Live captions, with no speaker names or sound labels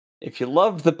If you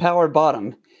love the power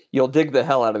bottom, you'll dig the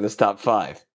hell out of this top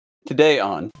 5. Today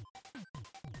on...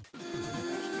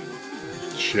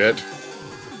 Shit.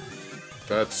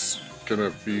 That's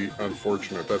gonna be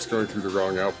unfortunate. That's going through the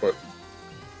wrong output.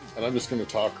 And I'm just gonna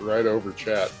talk right over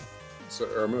chat.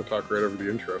 Or I'm gonna talk right over the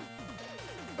intro.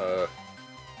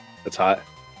 That's hot.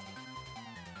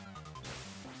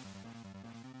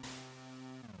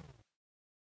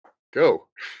 Go.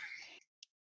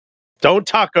 Don't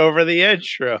talk over the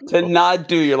intro. To not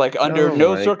do, you're like, under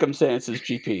no my- circumstances,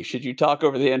 GP, should you talk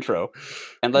over the intro.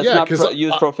 And let's Yeah, not 'cause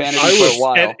use profanity I for was- a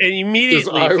while. And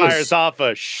immediately I was- fires off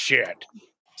a shit.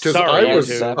 'Cause Sorry, I was-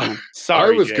 dude. Happening.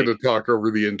 Sorry, I was Jake. gonna talk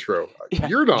over the intro. Yeah,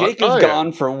 You're not. Jake is I am.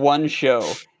 gone for one show,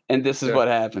 and this is Yeah. what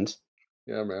happens.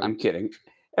 Yeah, man. I'm kidding.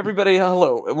 Everybody,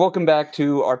 hello. Welcome back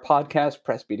to our podcast,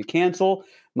 Press B to Cancel.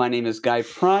 My name is Guy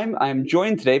Prime. I'm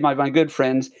joined today by my good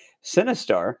friends,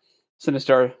 Sinistar.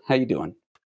 Sinistar, how you doing?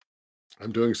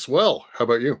 I'm doing swell. How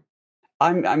about you?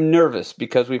 I'm nervous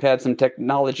because we've had some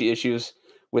technology issues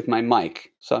with my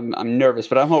mic, so I'm nervous,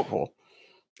 but I'm hopeful.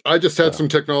 I just had some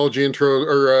technology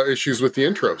issues with the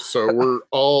intro, so we're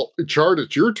all Chart.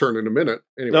 It's your turn in a minute.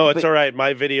 Anyway, No, it's all right.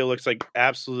 My video looks like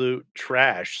absolute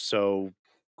trash. So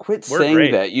Quit We're saying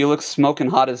great. that. You look smoking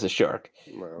hot as a shark.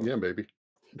 well, yeah, baby.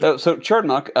 So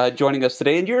Chardmuck joining us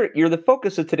today, and you're the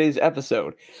focus of today's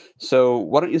episode. So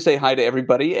why don't you say hi to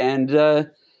everybody and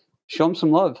show them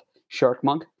some love, Shark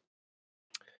Monk.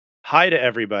 hi to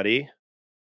everybody.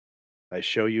 I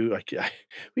show you.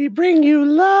 We bring you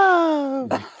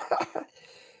love.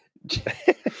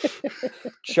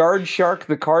 Chard Shark,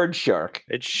 the card shark.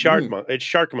 It's Shark Monk. It's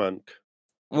Shark Monk.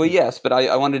 Well, yes, but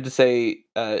I wanted to say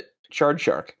Chard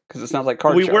Shark because it sounds like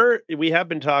card shark. We have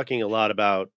been talking a lot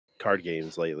about card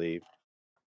games lately.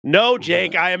 No,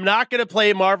 Jake, I am not going to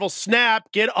play Marvel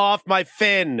Snap. Get off my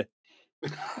fin.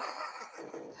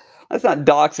 Let's not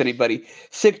dox anybody.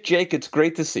 Sick Jake, it's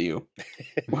great to see you.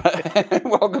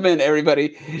 Welcome in,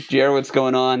 everybody. Jared, what's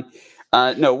going on?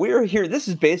 No, we're here. This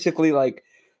is basically like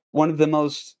one of the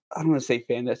most, I don't want to say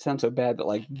fan, that sounds so bad, but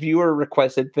like viewer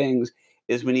requested things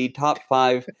is we need top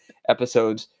 5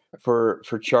 episodes for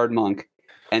Chard Monk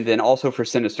and then also for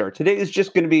Sinistar. Today is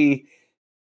just going to be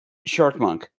Shark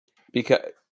Monk because,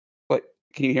 what,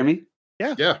 can you hear me?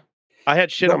 Yeah. I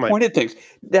had shit on my. Pointed things.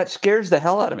 That scares the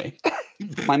hell out of me.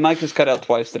 My mic is cut out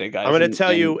twice today, guys. I'm going to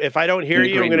tell you, if I don't hear in the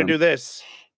you, I'm green going to room. do this.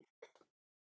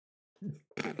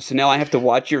 So now I have to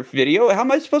watch your video? How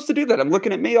am I supposed to do that? I'm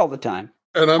looking at me all the time.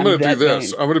 And I'm I'm going to do that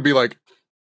this. vain. I'm going to be like,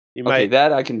 You Okay, might.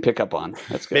 that I can pick up on.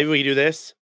 That's good. Maybe we can do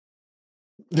this.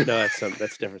 No, that's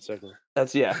different. Circle.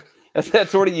 That's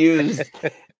already used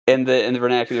in the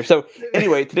vernacular. So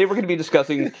anyway, today we're going to be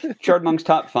discussing Chard Monk's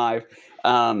top 5.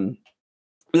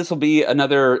 This will be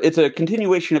it's a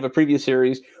continuation of a previous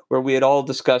series where we had all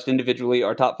discussed individually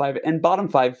our top 5 and bottom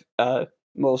 5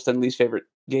 most and least favorite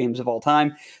games of all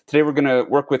time. Today we're going to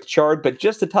work with Chard, but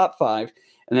just the top 5.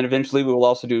 And then eventually we will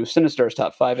also do Sinistar's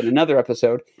top 5 in another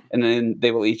episode. And then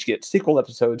they will each get sequel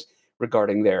episodes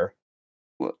regarding their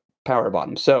power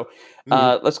bottom. So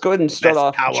let's go ahead and start Best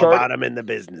off. power Chard. bottom in the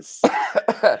business.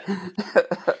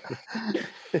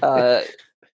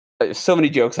 So many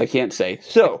jokes I can't say.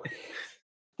 So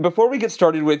before we get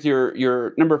started with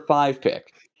your number 5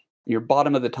 pick, your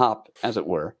bottom of the top, as it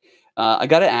were, I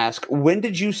got to ask, when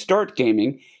did you start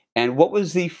gaming, and what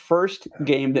was the first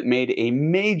game that made a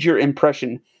major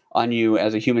impression on you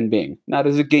as a human being, not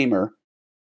as a gamer,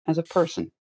 as a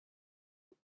person?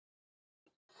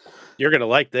 You're going to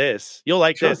like this. You'll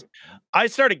like Sure. this. I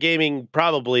started gaming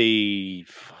probably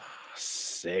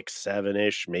 6,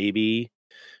 7-ish, maybe,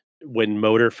 when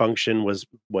motor function was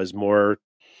more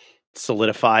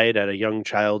solidified at a young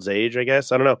child's age, I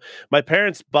guess. I don't know. My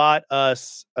parents bought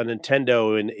us a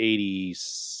Nintendo in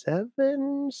 87,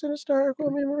 Sinistar.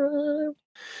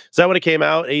 Is that when it came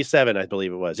out? 87, I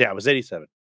believe it was. Yeah, it was 87.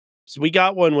 So we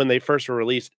got one when they first were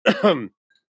released. And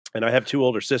I have 2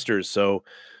 older sisters, so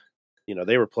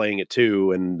they were playing it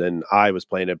too, and then I was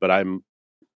playing it, but I'm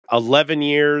 11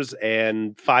 years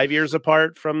and 5 years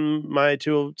apart from my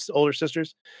 2 older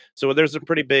sisters. So there's a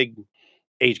pretty big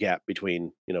age gap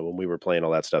between, when we were playing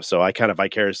all that stuff. So I kind of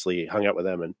vicariously hung out with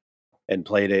them and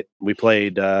played it. We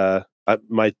played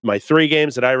my 3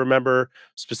 games that I remember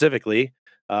specifically.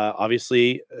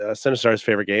 Obviously, Sinistar's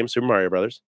favorite game, Super Mario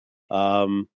Brothers.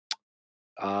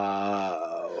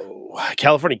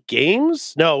 California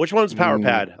Games? No, which one's Power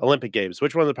Pad? Olympic Games.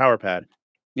 Which one's the Power Pad?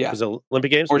 Yeah. Was it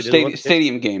Olympic Games? Or We did Olympic Games?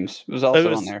 Stadium Games was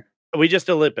also on there. We just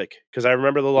Olympic, because I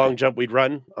remember the long jump we'd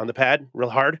run on the pad real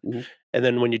hard. Mhm. And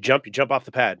then when you jump off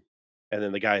the pad. And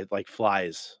then the guy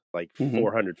flies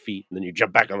 400 feet. And then you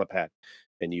jump back on the pad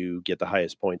and you get the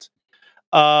highest points.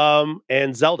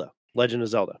 And Zelda, Legend of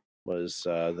Zelda was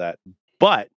that.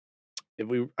 But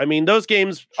those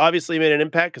games obviously made an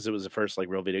impact because it was the first like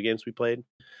real video games we played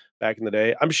back in the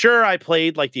day. I'm sure I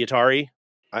played like the Atari.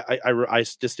 I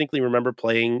distinctly remember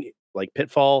playing like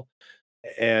Pitfall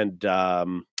and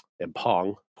Pong,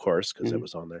 of course, because it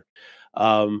was on there.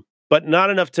 But not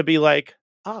enough to be like,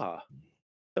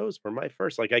 those were my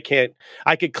first. Like I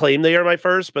could claim they are my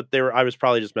first, but I was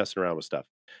probably just messing around with stuff.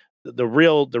 The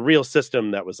real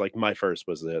system that was like my first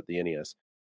was the NES.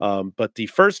 But the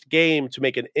first game to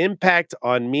make an impact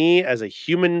on me as a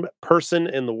human person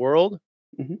in the world.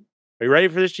 Mm-hmm. Are you ready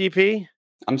for this, GP?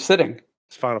 I'm sitting.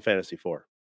 It's Final Fantasy IV.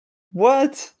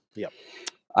 What? Yep.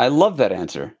 I love that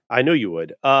answer. I knew you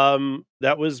would.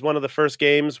 That was one of the first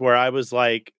games where I was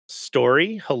like,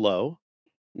 story, hello.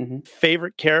 Mm-hmm.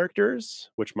 Favorite characters,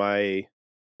 which my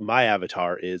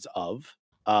avatar is of.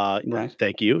 Right.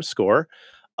 Thank you, score.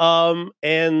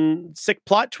 And sick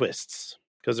plot twists,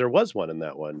 because there was one in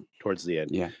that one towards the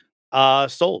end. Yeah.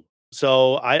 Sold.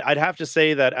 So I'd have to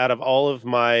say that out of all of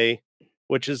my,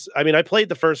 which is, I played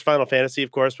the first Final Fantasy,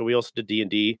 of course, but we also did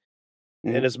D&D.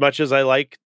 Mm-hmm. And as much as I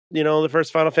like, the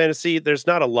first Final Fantasy, there's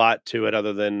not a lot to it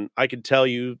other than I can tell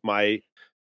you my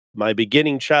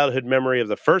beginning childhood memory of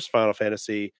the first Final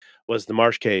Fantasy was the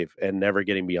Marsh Cave and never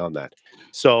getting beyond that.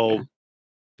 So,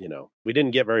 we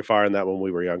didn't get very far in that when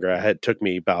we were younger. It took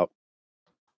me about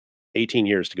 18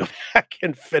 years to go back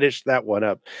and finish that one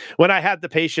up when I had the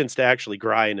patience to actually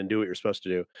grind and do what you're supposed to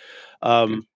do.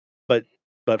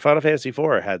 But Final Fantasy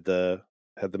IV had the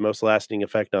most lasting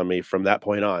effect on me from that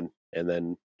point on. And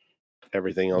then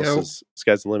everything else is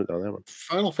sky's the limit on that one.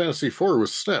 Final Fantasy IV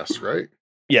was SNES, right?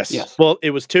 Yes. Well,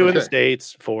 it was 2 in the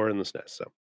States, 4 in the SNES.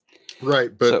 So.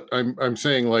 Right, but I'm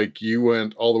saying like you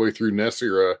went all the way through NES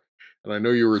era, and I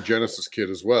know you were a Genesis kid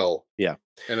as well. Yeah.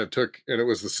 And it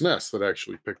was the SNES that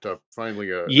actually picked up finally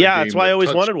a that's why I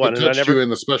always wanted one. And I never you in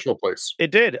the special place.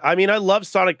 It did. I love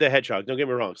Sonic the Hedgehog. Don't get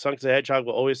me wrong. Sonic the Hedgehog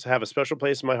will always have a special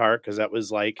place in my heart because that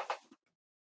was like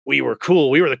we were cool.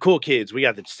 We were the cool kids. We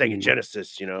got the Sega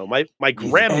Genesis. My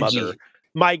grandmother.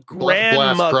 Blast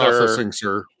processing,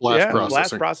 sir.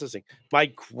 Blast processing.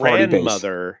 My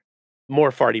grandmother, more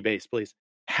farty bass, please,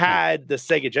 had the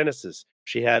Sega Genesis.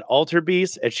 She had Alter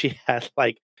Beast, and she had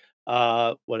like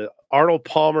Arnold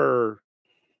Palmer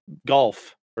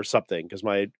golf or something, because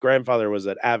my grandfather was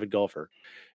an avid golfer.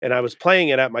 And I was playing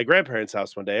it at my grandparents'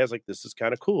 house one day. I was like, this is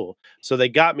kind of cool. So they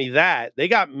got me that. They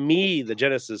got me the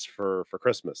Genesis for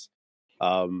Christmas.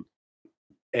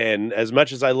 And as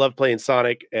much as I love playing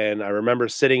Sonic, and I remember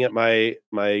sitting at my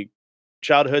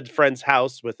childhood friend's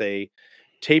house with a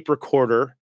tape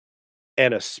recorder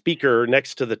and a speaker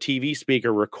next to the TV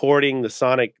speaker, recording the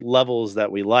Sonic levels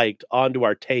that we liked onto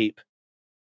our tape,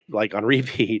 like on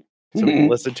repeat, so we can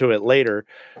listen to it later.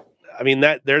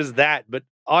 There's that. But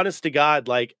honest to God,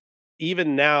 like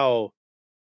even now,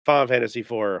 Final Fantasy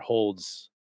IV holds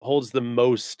the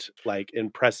most like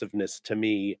impressiveness to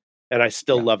me. And I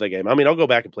still love that game. I'll go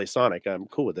back and play Sonic. I'm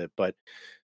cool with it, but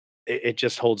it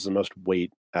just holds the most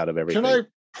weight out of everything. Can I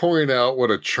point out what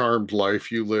a charmed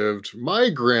life you lived? My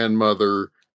grandmother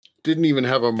didn't even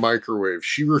have a microwave.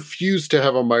 She refused to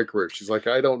have a microwave. She's like,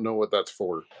 I don't know what that's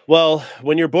for. Well,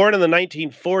 when you're born in the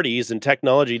 1940s and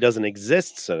technology doesn't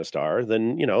exist, Sinistar,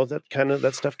 then,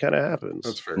 that stuff kind of happens.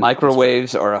 That's fair.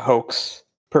 Microwaves are a hoax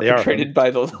perpetrated by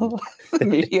the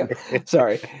media.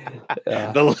 Sorry.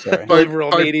 The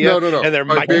liberal media and their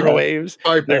microwaves.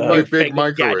 My big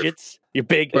microwave. Gadgets. Your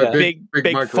big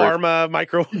pharma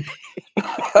microwave.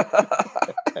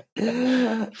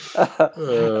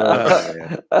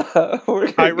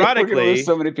 Ironically, we're lose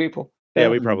so many people. Yeah,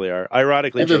 we probably are.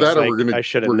 Ironically, either that or I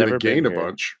should have never gain been a here.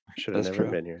 bunch. Should have never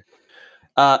been here.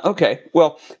 Okay.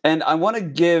 Well, and I want to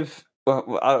give.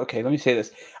 Okay, let me say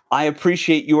this. I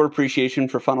appreciate your appreciation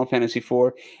for Final Fantasy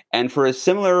IV, and for as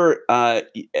similar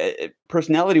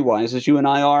personality-wise as you and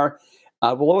I are,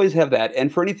 we'll always have that.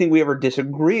 And for anything we ever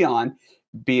disagree on,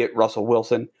 be it Russell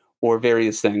Wilson or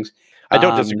various things. I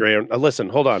don't disagree. Listen,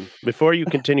 hold on. Before you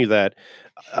continue that,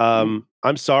 I'm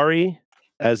sorry,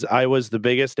 as I was the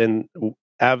biggest and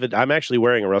avid. I'm actually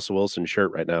wearing a Russell Wilson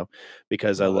shirt right now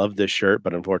because I love this shirt,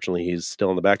 but unfortunately he's still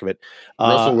in the back of it.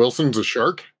 Russell Wilson's a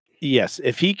shark? Yes.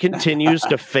 If he continues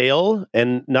to fail,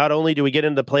 and not only do we get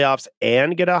into the playoffs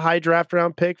and get a high draft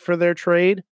round pick for their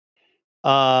trade,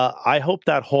 I hope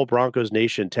that whole Broncos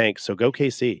nation tanks. So go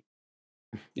KC.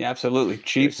 Yeah, absolutely.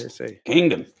 Chiefs,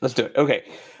 Kingdom. Let's do it. Okay.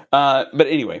 But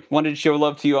anyway, wanted to show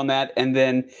love to you on that, and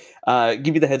then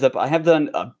give you the heads up. I have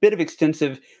done a bit of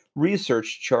extensive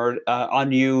research chart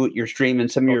on you, your stream,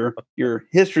 and some of your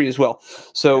history as well.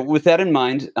 So with that in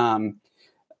mind,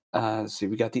 let's see.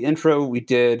 We got the intro. We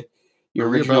did your Are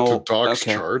we original. about to dox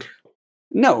Chard?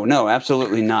 No,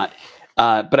 absolutely not.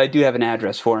 But I do have an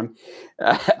address for him.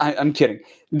 I'm kidding.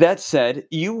 That said,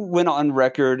 you went on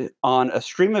record on a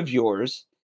stream of yours,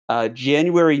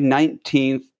 January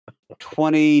 19th,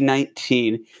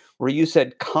 2019, where you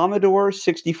said Commodore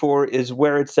 64 is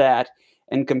where it's at,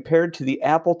 and compared to the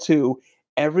Apple II,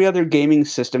 every other gaming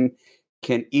system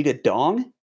can eat a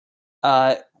dong.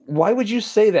 Why would you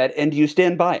say that, and do you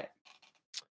stand by it?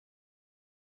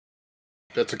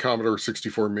 That's a Commodore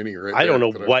 64 Mini, right? I don't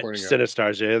know that I'm what pointing out.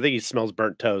 Sinistar's doing. I think he smells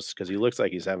burnt toast because he looks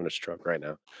like he's having a stroke right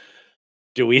now.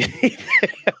 Do we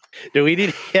do we need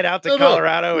to get out to No,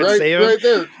 Colorado and right, save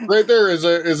him? right there is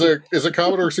a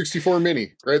Commodore 64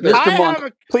 Mini, right there. Mr.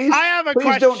 Monk, please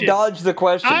question. don't dodge the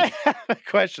question. I have a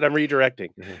question. I'm redirecting.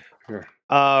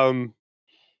 Yeah.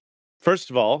 First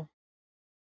of all,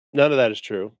 none of that is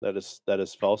true. That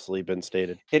is falsely been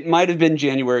stated. It might have been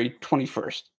January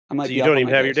 21st. I might So be you off don't on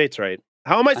even my have your days. dates right.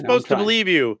 How am I I know, supposed I'm to trying. believe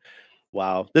you?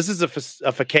 Wow, this is a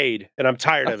facade, and I'm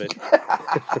tired of it.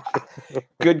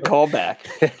 Good callback.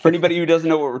 For anybody who doesn't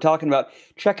know what we're talking about,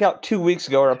 check out 2 weeks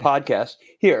ago our podcast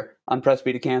here on Press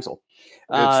B to Cancel.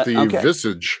 It's the okay.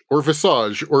 Visage or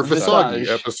Visage or Visagi Visage.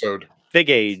 episode. Big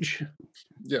age.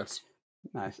 Yes.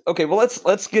 Nice. Okay, well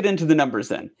let's get into the numbers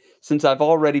then, since I've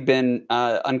already been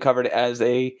uncovered as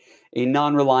a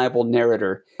non-reliable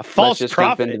narrator. A false let's just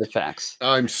prophet. jump into the facts.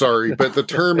 I'm sorry, but the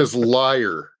term is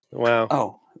liar. Wow.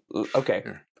 Oh, okay.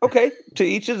 Okay, to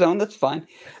each his own. That's fine.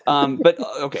 But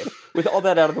okay, with all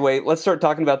that out of the way, let's start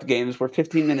talking about the games. We're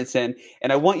 15 minutes in,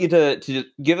 and I want you to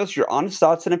give us your honest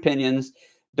thoughts and opinions.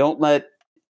 I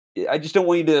just don't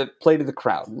want you to play to the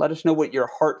crowd. Let us know what your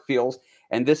heart feels,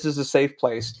 and this is a safe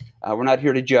place. We're not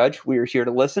here to judge. We are here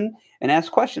to listen and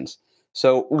ask questions.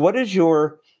 So, what is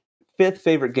your 5th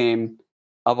favorite game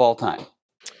of all time?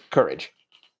 Courage.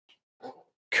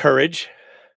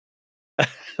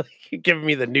 You're giving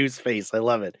me the news face. I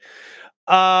love it.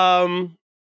 I'm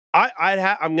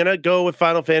gonna go with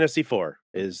Final Fantasy IV.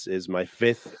 Is my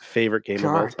 5th favorite game of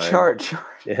all time. Charge.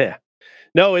 Yeah.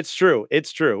 No, it's true.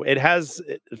 It's true.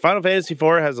 Final Fantasy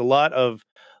IV has a lot of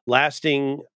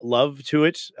lasting love to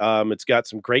it. It's got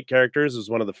some great characters. It was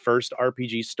one of the first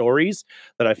RPG stories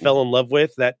that I fell in love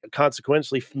with that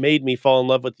consequently made me fall in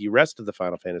love with the rest of the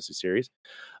Final Fantasy series.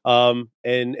 And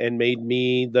made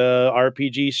me the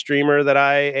RPG streamer that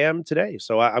I am today.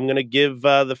 So I'm going to give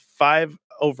the 5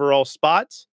 overall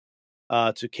spots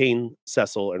to Kane,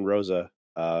 Cecil, and Rosa,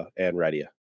 and Rydia.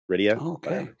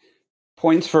 Okay.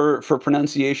 Points for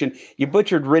pronunciation. You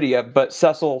butchered Rydia, but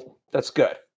Cecil, that's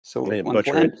good. So I didn't one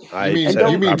butcher point. it.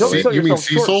 You mean Don't sell you mean yourself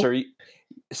short, Cecil? sir.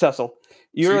 Cecil,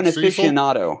 you're an Cecil?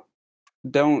 aficionado.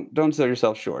 Don't sell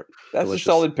yourself short. That's Delicious. a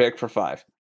solid pick for 5.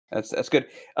 That's good.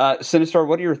 Sinistar,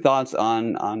 what are your thoughts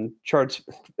on Chard's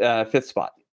 5th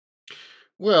spot?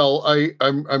 Well,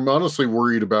 I'm honestly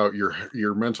worried about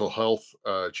your mental health,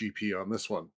 GP, on this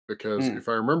one, because if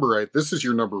I remember right, this is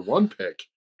your number 1 pick.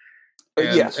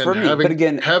 Yes, for me. Having, But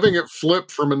again, having it flip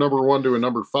from a number 1 to a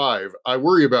number 5, I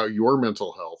worry about your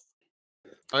mental health.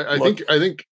 I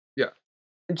think, yeah.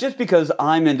 Just because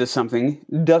I'm into something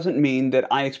doesn't mean that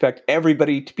I expect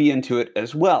everybody to be into it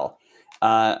as well.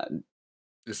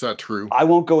 Is that true? I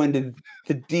won't go into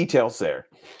the details there.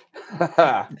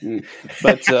 But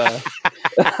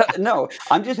no,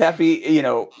 I'm just happy,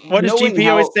 What does knowing GP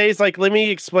how- always say? Is like, let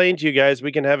me explain to you guys.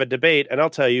 We can have a debate, and I'll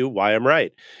tell you why I'm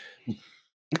right.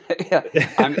 Yeah,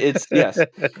 yes.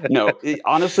 No,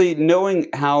 honestly, knowing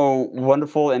how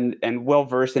wonderful and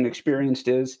well-versed and experienced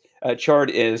Chard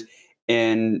is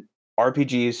in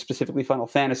RPGs, specifically Final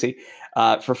Fantasy,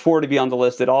 for 4 to be on the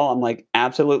list at all, I'm like,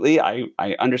 absolutely, I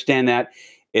understand that.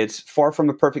 It's far from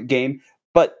a perfect game,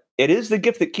 but it is the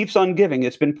gift that keeps on giving.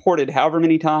 It's been ported however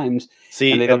many times,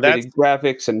 and they've updated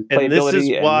graphics and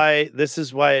playability. And this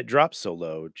is why it dropped so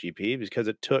low, GP, because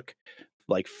it took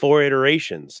like 4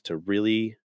 iterations to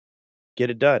really get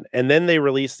it done. And then they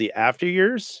released the after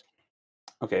years.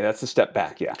 Okay, that's a step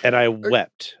back, yeah. And I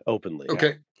wept openly.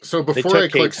 Okay, so before I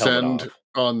click send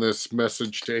on this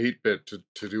message to 8-Bit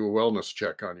to do a wellness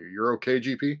check on you, you're okay,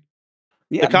 GP?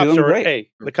 Yeah, the cops doing are great. Hey,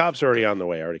 the cops are already on the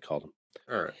way. I already called them.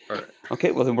 All right.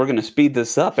 Okay, well then we're going to speed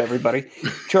this up, everybody.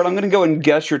 Chard, I'm going to go and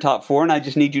guess your top 4, and I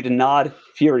just need you to nod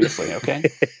furiously, okay?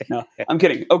 No, I'm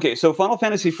kidding. Okay, so Final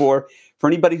Fantasy IV, for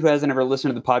anybody who hasn't ever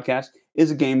listened to the podcast, is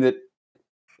a game that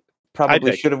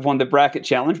probably should have won the bracket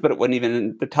challenge, but it wasn't even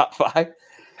in the top 5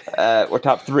 or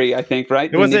top 3, I think,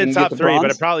 right? It wasn't in top 3,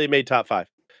 but it probably made top 5.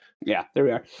 Yeah, there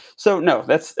we are. So no,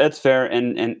 that's fair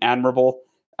and admirable.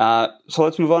 So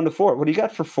let's move on to 4. What do you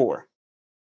got for 4?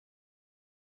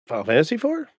 Final Fantasy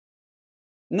 4?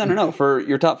 No. For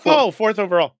your top 4. Oh, 4th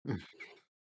overall.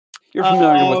 You're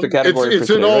familiar with the category. It's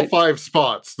for in today, all right? 5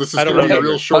 spots. This is I don't going to be a know.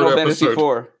 real short Final Fantasy episode.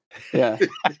 4. Yeah.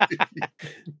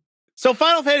 So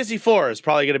Final Fantasy IV is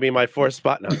probably going to be my 4th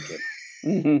spot. No, I'm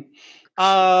kidding.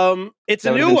 It's That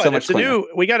a would've new been one. so much It's a new.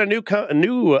 We got a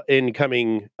new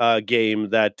incoming game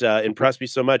that impressed me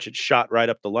so much. It shot right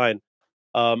up the line.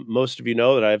 Most of you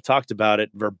know that I've talked about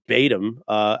it verbatim.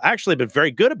 Actually, been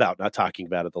very good about not talking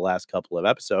about it the last couple of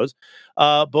episodes.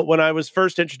 But when I was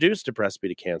first introduced to Press B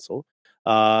to Cancel,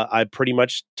 I pretty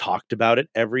much talked about it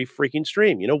every freaking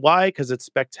stream. You know why? Because it's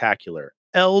spectacular.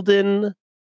 Elden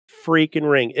freaking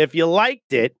Ring. If you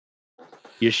liked it,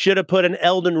 you should have put an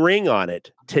Elden Ring on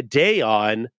it today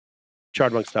on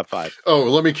Chardmonk's Top 5. Oh,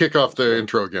 let me kick off the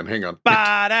intro again. Hang on.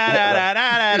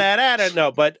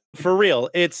 No, but for real,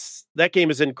 that game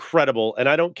is incredible, and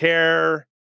I don't care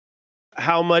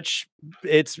how much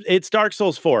it's Dark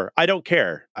Souls 4. I don't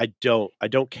care. I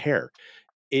don't care.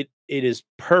 It is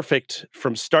perfect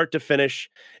from start to finish.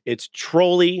 It's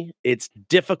trolly, it's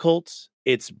difficult,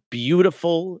 it's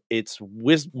beautiful, it's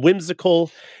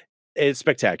whimsical, it's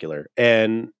spectacular.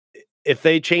 And if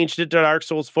they changed it to Dark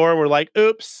Souls 4 and were like,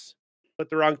 oops, put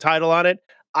the wrong title on it,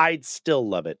 I'd still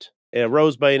love it. It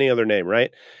rose by any other name,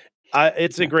 right?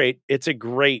 It's a great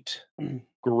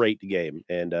game,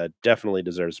 and definitely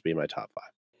deserves to be in my top 5.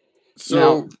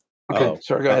 So, okay,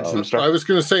 sorry, go ahead. I was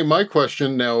going to say my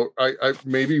question now. I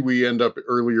maybe we end up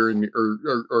earlier in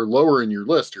or lower in your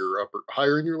list, or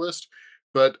higher in your list,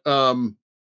 but can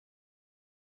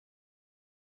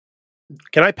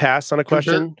I pass on a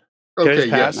question? Okay,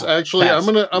 yes. Actually, pass.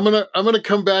 I'm gonna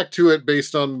come back to it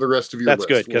based on the rest of your That's list.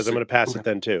 good, because I'm gonna pass it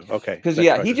then too. Okay. Because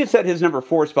he just said his number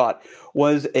 4 spot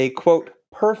was a quote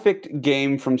perfect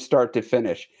game from start to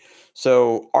finish.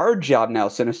 So our job now,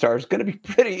 Sinistar, is going to be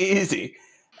pretty easy.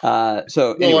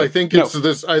 Anyway, I think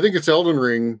it's Elden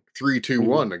Ring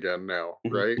 3-2-1 again now,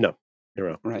 right? No, you're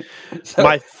wrong. Right. So,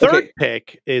 my third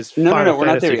pick is Final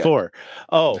Fantasy IV.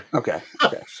 Oh, okay.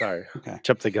 Sorry. Okay.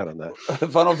 Jumped the gun on that.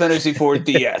 Final Fantasy IV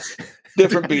DS.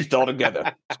 Different beast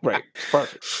altogether. It's great. It's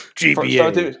perfect.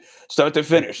 GBA. Start to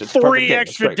finish. It's 3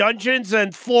 extra dungeons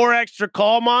and 4 extra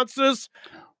call monsters.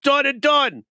 Done and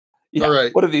done. Yeah. All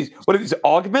right. What are these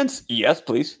augments? Yes,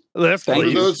 please. Let's Thank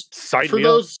you. For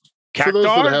those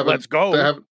that haven't, let's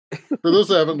go. For those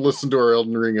that haven't listened to our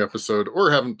Elden Ring episode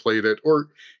or haven't played it, or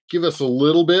give us a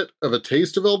little bit of a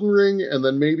taste of Elden Ring, and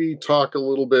then maybe talk a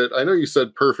little bit. I know you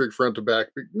said perfect front to back,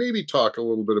 but maybe talk a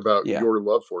little bit about your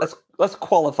love for it. Let's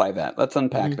qualify that. Let's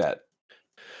unpack that.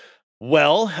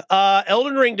 Well,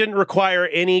 Elden Ring didn't require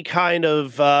any kind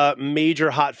of major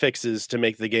hot fixes to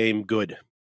make the game good.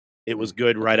 It was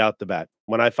good right out the bat.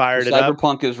 When I fired it up,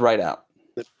 Cyberpunk is right out.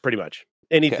 Pretty much.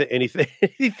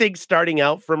 Anything starting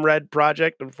out from Red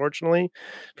Project, unfortunately,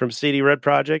 from CD Red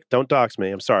Project, don't dox me.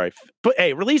 I'm sorry. But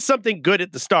hey, release something good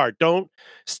at the start. Don't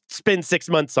spend 6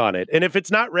 months on it. And if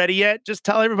it's not ready yet, just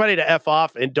tell everybody to F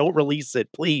off and don't release it,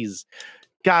 please.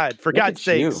 God, for God's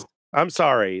sakes. I'm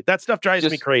sorry. That stuff drives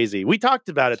me crazy. We talked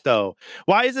about it, though.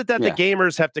 Why is it that the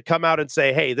gamers have to come out and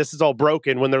say, hey, this is all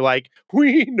broken, when they're like,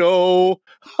 we know.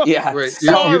 Yeah. Right.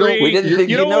 Sorry. We didn't think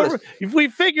you noticed. If we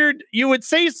figured you would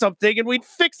say something and we'd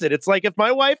fix it. It's like if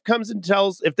my wife comes and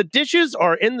if the dishes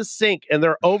are in the sink and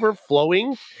they're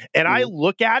overflowing, and I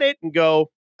look at it and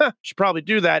go, should probably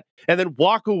do that, and then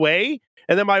walk away,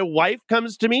 and then my wife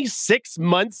comes to me 6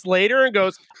 months later and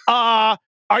goes,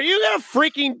 are you going to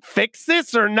freaking fix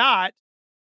this or not?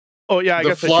 Oh, yeah, I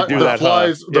guess I should do that.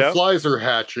 The flies are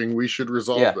hatching. We should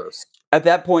resolve this. At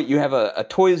that point, you have a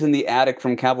toys in the attic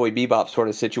from Cowboy Bebop sort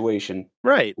of situation.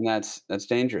 Right. And that's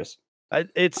dangerous.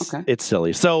 It's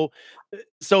silly. So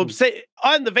say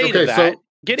on the vein of that,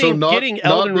 getting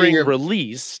Elden Ring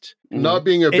released. Not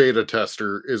being a beta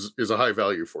tester is a high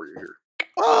value for you here.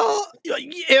 Well,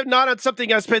 if not on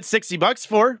something I spent $60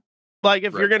 for. Like,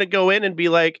 if you're going to go in and be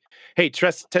like, hey,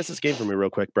 test this game for me real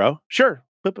quick, bro. Sure.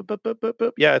 Boop, boop, boop, boop, boop,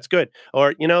 boop. Yeah, it's good.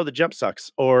 Or, the jump sucks.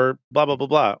 Or blah, blah, blah,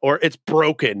 blah. Or it's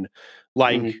broken.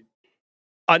 Like,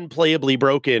 unplayably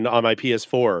broken on my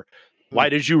PS4. Why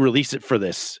did you release it for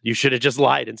this? You should have just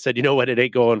lied and said, you know what?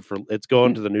 It's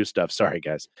going to the new stuff. Sorry,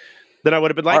 guys. Then I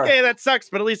would have been like, hey, that sucks,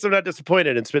 but at least I'm not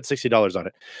disappointed, and spent $60 on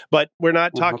it. But we're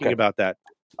not talking about that.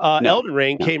 Elden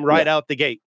Ring came right out the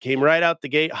gate. Came right out the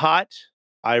gate hot.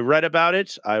 I read about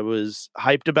it. I was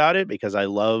hyped about it because I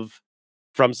love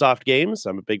FromSoft games.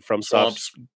 I'm a big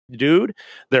FromSoft dude.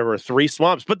 There were 3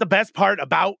 swamps. But the best part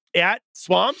about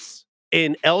swamps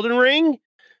in Elden Ring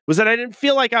was that I didn't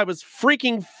feel like I was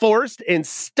freaking forced and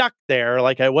stuck there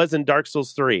like I was in Dark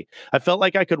Souls 3. I felt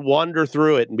like I could wander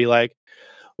through it and be like,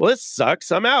 well, this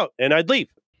sucks. I'm out. And I'd leave.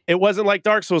 it wasn't like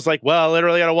Dark Souls, like, well, I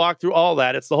literally got to walk through all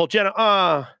that. It's the whole Jenna,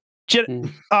 the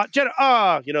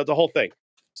whole thing.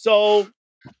 So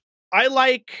I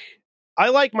like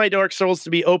my Dark Souls to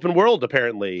be open world,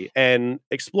 apparently, and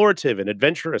explorative and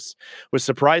adventurous with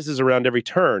surprises around every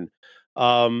turn.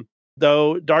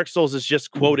 Though Dark Souls is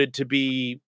just quoted to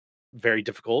be very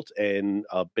difficult and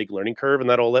a big learning curve and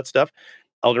all that stuff.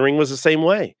 Elden Ring was the same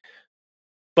way.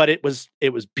 But it was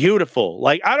beautiful.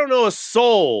 Like, I don't know a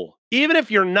soul, even if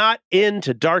you're not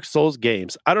into Dark Souls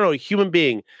games, I don't know a human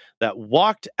being that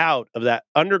walked out of that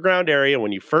underground area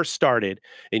when you first started,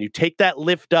 and you take that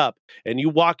lift up and you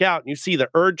walk out and you see the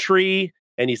Erd Tree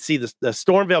and you see the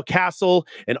Stormveil Castle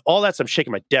and all that. So I'm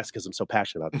shaking my desk because I'm so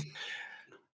passionate about this.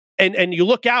 And you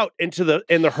look out into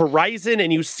the horizon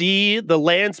and you see the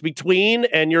lands between,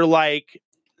 and you're like,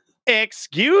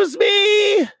 excuse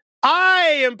me?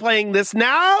 I am playing this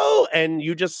now, and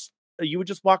you would just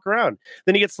walk around.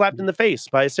 Then you get slapped in the face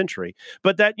by a sentry.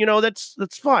 But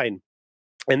that's fine.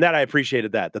 And that I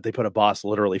appreciated that they put a boss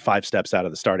literally 5 steps out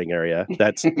of the starting area.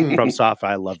 That's from Safa.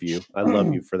 I love you. I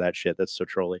love you for that shit. That's so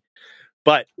trolly.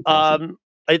 But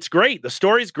it's great. The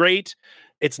story's great.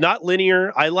 It's not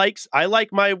linear. I like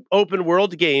my open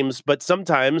world games, but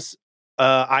sometimes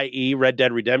i.e. Red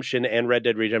Dead Redemption and Red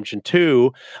Dead Redemption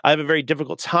 2, I have a very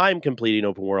difficult time completing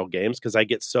open world games because I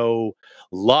get so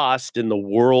lost in the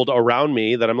world around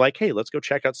me that I'm like, hey, let's go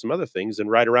check out some other things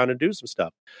and ride around and do some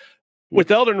stuff.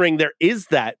 With Elden Ring, there is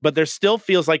that, but there still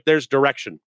feels like there's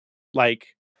direction. Like,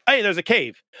 hey, there's a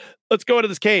cave. Let's go into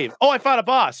this cave. Oh, I fought a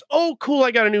boss. Oh, cool,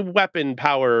 I got a new weapon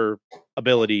power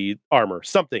ability armor,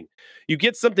 something. You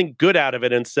get something good out of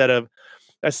it instead of,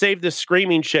 I saved this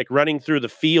screaming chick running through the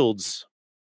fields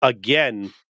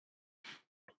again.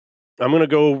 I'm going to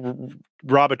go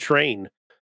rob a train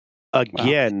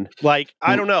again. Wow. Like,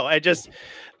 I don't know. I just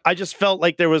felt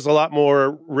like there was a lot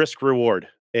more risk reward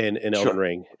in Elden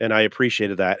Ring, and I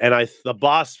appreciated that. And the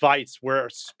boss fights were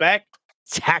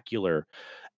spectacular.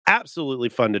 Absolutely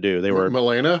fun to do. They were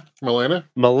Malenia,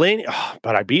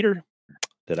 but I beat her.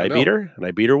 Did I beat her? And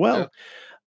I beat her well. Yeah.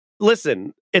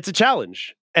 Listen, it's a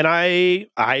challenge. And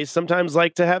I sometimes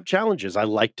like to have challenges. I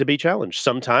like to be challenged.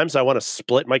 Sometimes I want to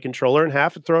split my controller in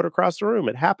half and throw it across the room.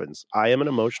 It happens. I am an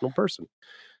emotional person.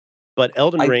 But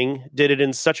Elden Ring did it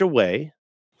in such a way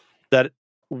that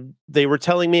they were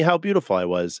telling me how beautiful I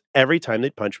was every time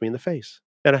they'd punch me in the face.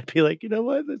 And I'd be like, you know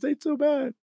what? This ain't so bad.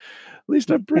 At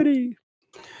least I'm pretty.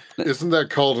 Isn't that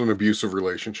called an abusive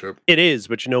relationship? It is,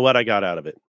 but you know what? I got out of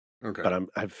it. Okay. But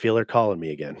I feel her calling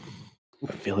me again.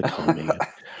 I feel it calling me again.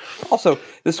 Also,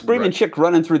 the screaming chick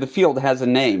running through the field has a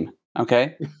name.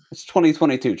 Okay, it's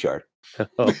 2022, Chart. I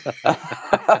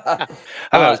thought it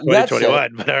was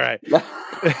 2021, but all right.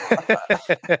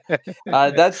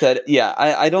 That said, yeah,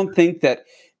 I don't think that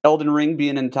Elden Ring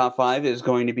being in the top 5 is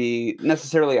going to be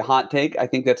necessarily a hot take. I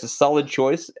think that's a solid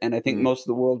choice, and I think most of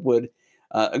the world would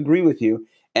agree with you.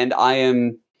 And I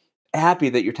am happy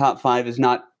that your top 5 is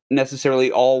not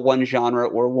necessarily all one genre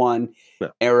or one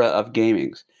era of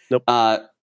gamings. Nope.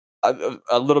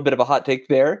 A little bit of a hot take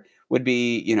there would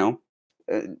be,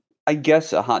 I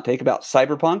guess a hot take about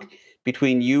Cyberpunk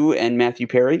between you and Matthew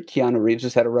Perry. Keanu Reeves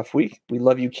has had a rough week. We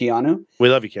love you, Keanu. We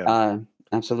love you, Keanu.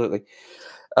 Absolutely.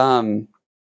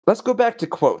 Let's go back to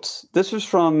quotes. This was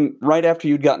from right after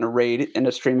you'd gotten a raid in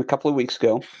a stream a couple of weeks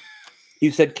ago.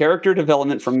 You said character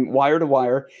development from wire to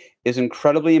wire is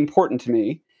incredibly important to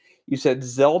me. You said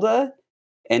Zelda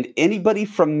and anybody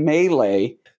from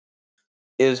Melee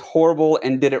is horrible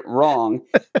and did it wrong.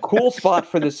 Cool spot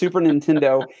for the Super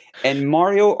Nintendo, and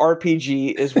Mario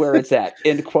RPG is where it's at.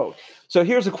 End quote. So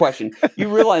here's a question.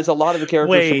 You realize a lot of the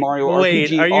characters from Mario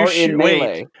RPG are in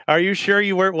Melee. Are you sure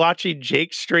you weren't watching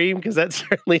Jake's stream? Because that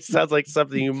certainly sounds like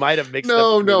something you might have mixed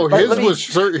up. No,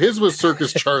 his was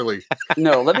Circus Charlie.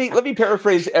 No, let me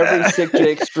paraphrase every Sick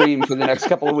Jake stream for the next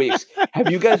couple of weeks.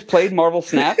 Have you guys played Marvel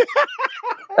Snap?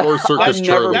 Or Circus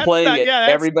Charlie. Never playing it.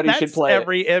 Everybody should play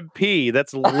every MP.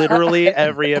 That's literally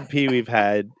every MP we've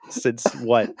had since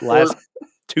last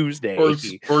Tuesday.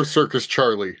 Or Circus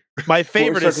Charlie. My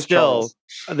favorite is still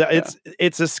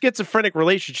it's a schizophrenic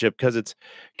relationship because it's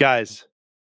guys.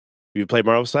 You play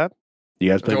Marvel Snap? You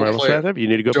guys play Marvel Snap? You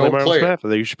need to go play Marvel Snap.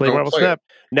 You should play Marvel Snap.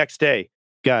 Next day,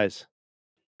 guys.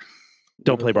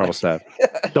 Don't play Marvel Snap.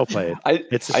 Don't play it.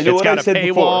 It's got a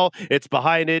paywall. Before. It's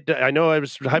behind it. I know I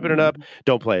was hyping it up.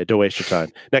 Don't play it. Don't waste your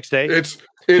time. Next day. It's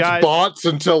guys, bots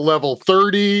until level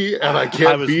 30, and I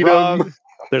can't beat them.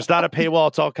 There's not a paywall.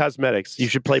 It's all cosmetics. You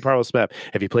should play Marvel Snap.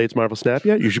 Have you played Marvel Snap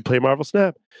yet? You should play Marvel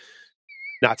Snap.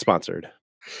 Not sponsored.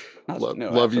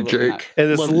 Love you, Jake. Not.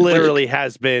 And this literally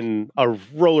has been a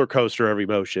roller coaster of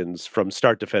emotions from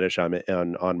start to finish on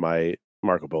my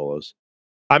Marco Polos.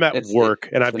 I'm at It's work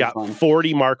and I've been got fun.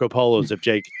 40 Marco Polos of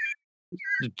Jake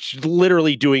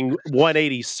literally doing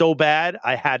 180 so bad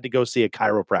I had to go see a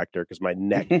chiropractor because my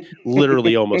neck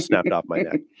literally almost snapped off my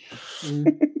neck.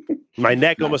 My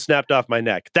neck Nice. almost snapped off my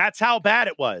neck. That's how bad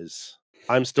it was.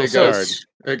 I'm still Hey scarred.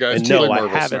 guys, And play no, I Marvel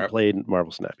haven't Snap. played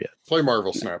Marvel Snap yet. Play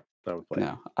Marvel Snap. I haven't played.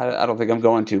 No, I don't think I'm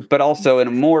going to. But also, in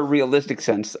a more realistic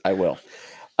sense, I will.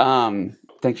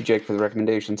 Thank you, Jake, for the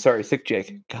recommendation. Sorry, sick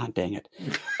Jake. God dang it.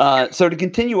 So to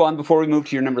continue on before we move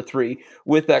to your number 3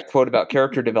 with that quote about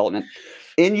character development,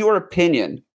 in your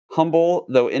opinion, humble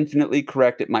though infinitely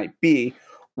correct it might be,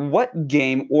 what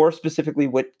game or specifically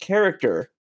what character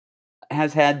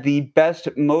has had the best,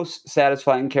 most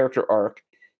satisfying character arc,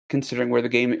 considering where the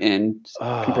game ends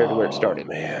compared to where it started?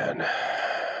 Man.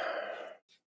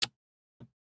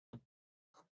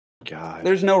 God.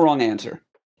 There's no wrong answer.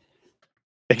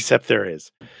 Except there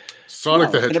is.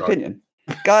 Sonic the An Hedgehog. opinion.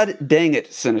 God dang it,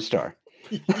 Sinistar.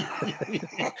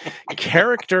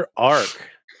 Character arc.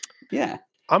 Yeah.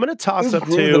 I'm going to toss Who up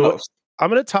grew the two. most? I'm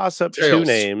going to toss up two Tails.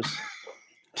 names.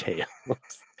 Tails.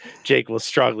 Jake will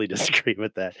strongly disagree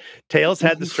with that. Tails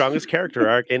had the strongest character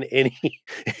arc in any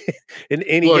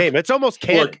Look, game. It's almost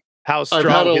canon look, how had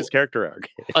strong a- his character arc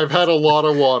is. I've had a lot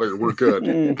of water. We're good.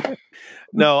 Mm,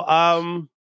 No, I'm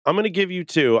going to give you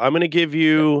two. I'm going to give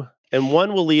you, and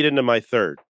one will lead into my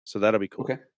third. So that'll be cool.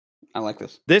 okay. I like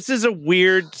this. This is a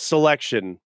weird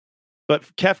selection, but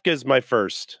Kefka is my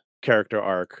first character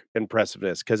arc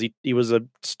impressiveness because he was a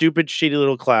stupid, shitty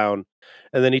little clown,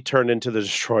 and then he turned into the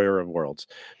destroyer of worlds.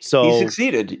 So He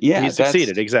succeeded. Yeah. he that's-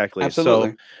 succeeded exactly.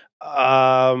 Absolutely.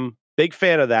 So, big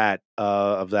fan of that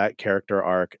character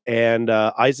arc, and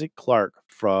Isaac Clarke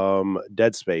from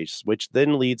Dead Space, which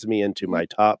then leads me into my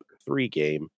top 3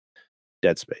 game,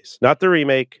 Dead Space. Not the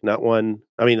remake, not one.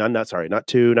 I mean, I'm not sorry, not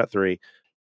 2, not 3.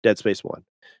 Dead Space 1.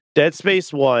 Dead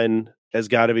Space 1 has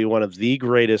got to be one of the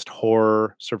greatest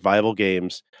horror survival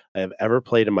games I have ever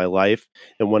played in my life,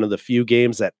 and one of the few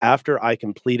games that after I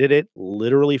completed it,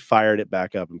 literally fired it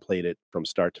back up and played it from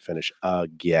start to finish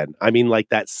again. I mean, like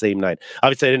that same night.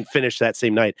 Obviously, I didn't finish that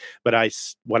same night, but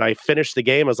when I finished the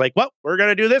game, I was like, well, we're going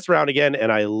to do this round again,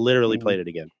 and I literally played it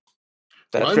again.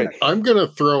 That's great. I'm gonna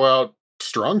throw out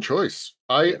strong choice.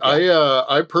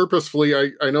 I purposefully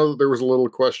I know that there was a little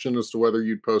question as to whether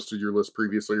you'd posted your list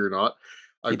previously or not.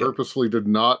 I You did. purposefully did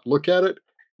not look at it.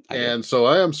 I did. And so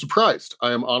I am surprised.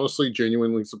 I am honestly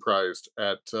genuinely surprised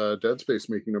at Dead Space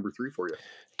making number 3 for you.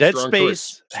 Dead Strong Space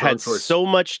choice. Strong had choice. so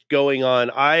much going on.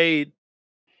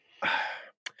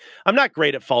 I'm not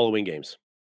great at following games,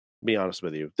 to be honest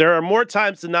with you. There are more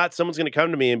times than not someone's going to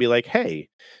come to me and be like, hey,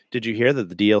 did you hear that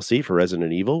the DLC for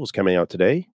Resident Evil was coming out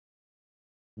today?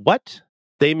 What?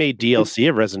 They made DLC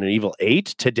of Resident Evil 8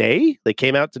 today? They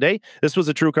came out today? This was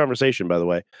a true conversation, by the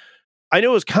way. I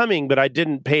knew it was coming, but I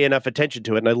didn't pay enough attention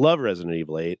to it, and I love Resident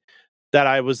Evil 8, that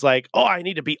I was like, oh, I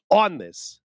need to be on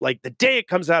this. Like, the day it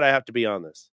comes out, I have to be on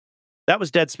this. That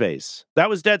was Dead Space.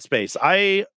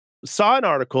 I saw an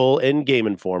article in Game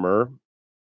Informer,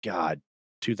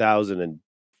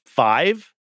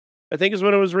 2005, I think is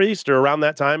when it was released, or around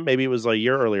that time. Maybe it was a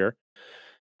year earlier.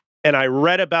 And I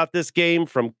read about this game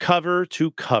from cover to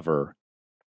cover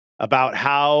about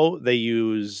how they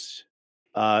used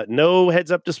no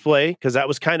heads-up display, because that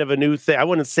was kind of a new thing. I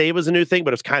wouldn't say it was a new thing,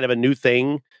 but it was kind of a new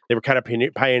thing. They were kind of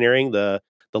pioneering the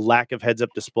lack of heads-up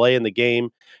display in the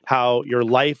game, how your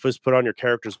life was put on your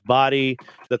character's body.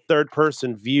 The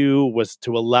third-person view was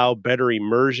to allow better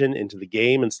immersion into the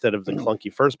game instead of the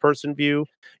clunky first-person view.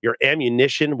 Your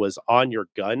ammunition was on your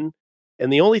gun.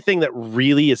 And the only thing that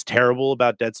really is terrible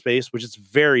about Dead Space, which is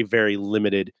very, very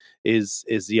limited, is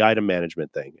the item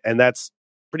management thing. And that's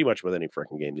pretty much with any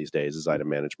freaking game these days, is item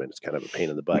management. It's kind of a pain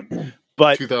in the butt.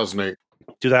 But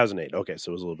 2008. Okay,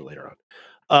 so it was a little bit later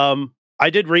on. I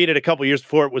did read it a couple years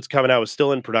before it was coming out. It was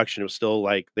still in production. It was still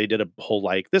like, they did a whole,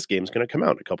 like, this game's going to come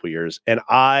out in a couple years. And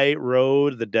I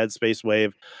rode the Dead Space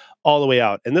wave all the way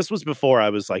out. And this was before I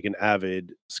was like an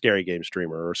avid scary game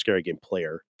streamer or scary game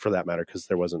player, for that matter, because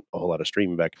there wasn't a whole lot of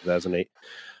streaming back in 2008,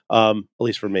 at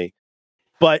least for me.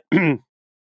 But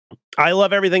I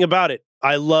love everything about it.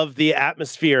 I love the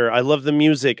atmosphere. I love the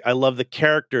music. I love the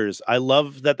characters. I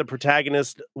love that the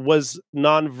protagonist was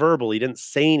nonverbal. He didn't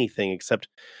say anything except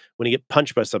when he get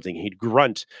punched by something, he'd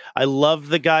grunt. I love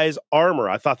the guy's armor.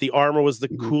 I thought the armor was the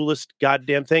coolest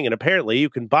goddamn thing. And apparently you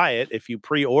can buy it if you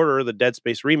pre-order the Dead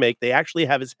Space remake. They actually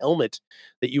have his helmet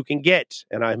that you can get.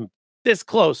 And I'm this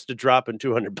close to dropping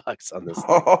 $200 on this thing.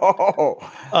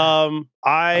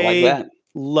 I like that.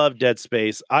 Love Dead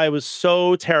Space. I was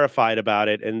so terrified about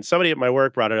it, and somebody at my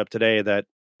work brought it up today that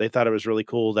They thought it was really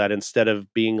cool that instead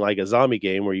of being like a zombie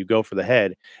game where you go for the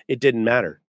head, it didn't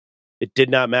matter. It did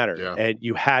not matter. Yeah. And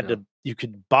you had to, you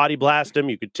could body blast them.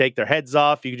 You could take their heads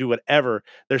off. You could do whatever.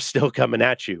 They're still coming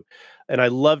at you. And I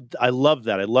loved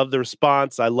that. I loved the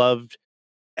response. I loved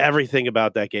everything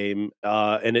about that game.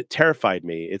 And it terrified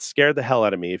me. It scared the hell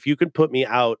out of me. If you could put me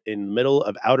out in the middle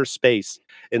of outer space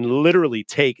and literally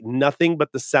take nothing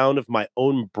but the sound of my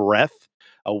own breath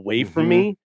away from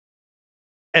me,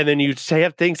 and then you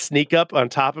have things sneak up on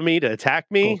top of me to attack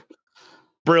me,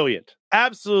 brilliant.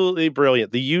 Absolutely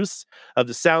brilliant. The use of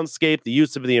the soundscape, the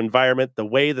use of the environment, the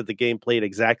way that the game played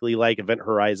exactly like Event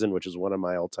Horizon, which is one of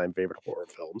my all-time favorite horror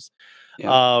films.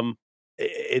 Yeah.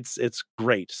 It's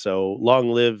great. So long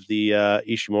live the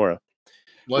Ishimura.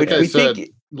 Like I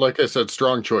said,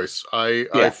 strong choice.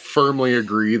 I firmly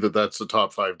agree that that's the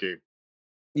top 5 game.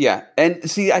 Yeah,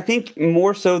 and see, I think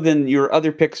more so than your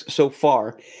other picks so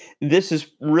far, this has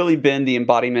really been the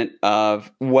embodiment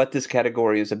of what this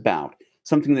category is about.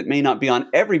 Something that may not be on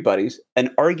everybody's.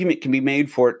 An argument can be made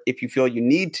for it if you feel you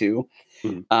need to.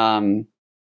 But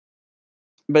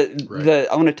I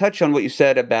want to touch on what you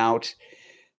said about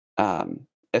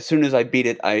as soon as I beat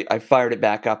it, I fired it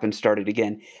back up and started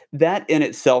again. That in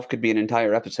itself could be an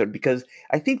entire episode because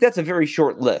I think that's a very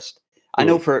short list. I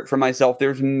know for myself,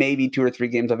 there's maybe 2 or 3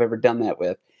 games I've ever done that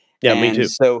with. Yeah, me too.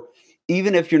 So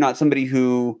even if you're not somebody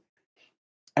who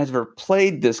has ever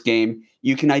played this game,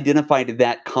 you can identify to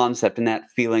that concept and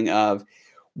that feeling of,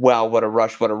 wow, what a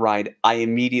rush, what a ride. I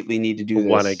immediately need to do this.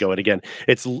 Want to go it again.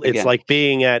 It's like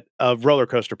being at a roller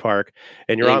coaster park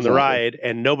and you're on the ride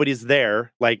and nobody's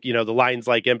there. Like, the line's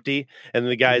like empty. And then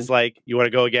the guy's like, you want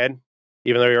to go again?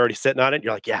 Even though you're already sitting on it,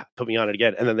 you're like, yeah, put me on it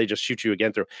again. And then they just shoot you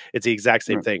again through. It's the exact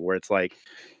same thing where it's like,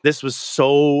 this was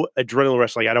so adrenaline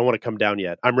rush. Like, I don't want to come down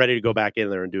yet. I'm ready to go back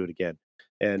in there and do it again.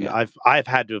 And I've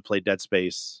had to have played Dead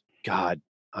Space, God,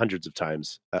 hundreds of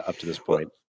times up to this point.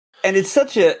 And it's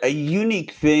such a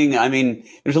unique thing. I mean,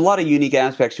 there's a lot of unique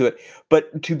aspects to it,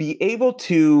 but to be able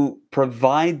to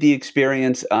provide the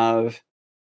experience of,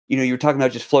 you're talking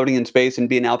about just floating in space and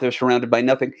being out there surrounded by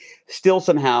nothing, still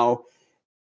somehow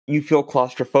you feel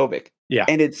claustrophobic. Yeah.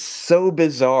 And it's so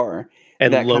bizarre.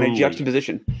 And that lonely. Kind of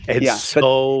juxtaposition. It's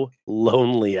so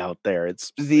lonely out there.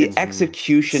 It's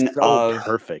execution so of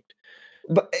perfect.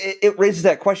 But it raises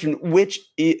that question, which,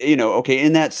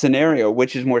 in that scenario,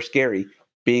 which is more scary,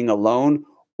 being alone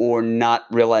or not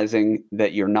realizing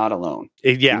that you're not alone?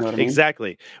 Yeah, you know what I mean?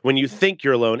 Exactly. When you think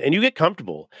you're alone and you get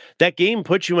comfortable, that game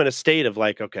puts you in a state of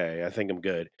like, okay, I think I'm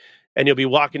good. And you'll be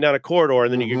walking down a corridor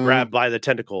and then you get grabbed by the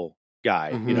tentacle guy,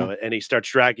 and he starts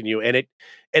dragging you and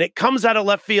it comes out of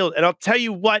left field. And I'll tell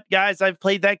you what, guys, I've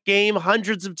played that game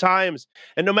hundreds of times.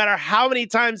 And no matter how many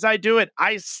times I do it,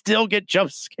 I still get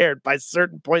jump scared by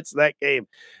certain points of that game.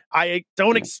 I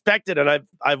don't expect it. And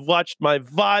I've watched my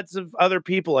VODs of other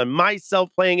people and myself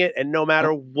playing it. And no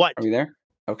matter what. Are you there?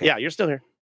 Okay. Yeah, you're still here.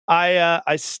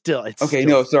 It's okay.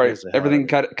 No, sorry. Everything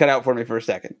cut out for me for a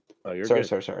second. Oh, you're sorry.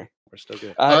 good. Sorry. We're still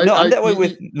good. I'm that way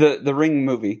with the Ring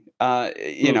movie.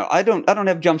 I don't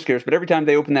have jump scares, but every time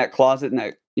they open that closet and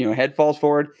that head falls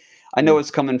forward, I know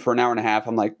it's coming for an hour and a half.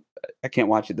 I'm like, I can't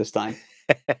watch it this time.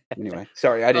 Anyway,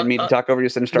 sorry, I didn't mean to talk over you.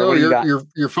 So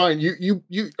you're fine. You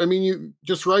I mean, you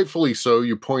just rightfully so.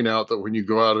 You point out that when you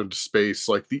go out into space,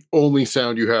 like the only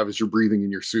sound you have is your breathing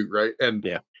in your suit, right? And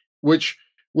which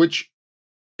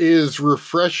is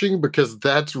refreshing because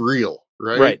that's real.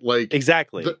 Right? Like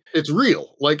exactly. It's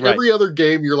real. Like every other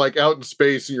game, you're like out in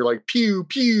space and you're like pew,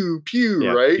 pew,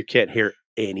 pew, right? You can't hear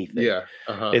anything. Yeah.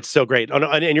 It's so great.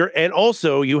 And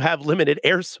also you have limited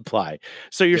air supply.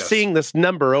 So you're seeing this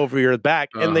number over your back.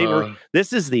 And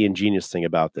this is the ingenious thing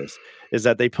about this, is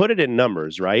that they put it in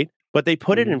numbers, right? But they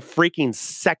put it in freaking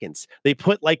seconds. They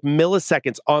put like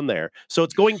milliseconds on there. So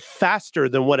it's going faster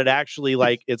than what it actually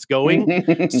it's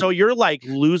going. So you're like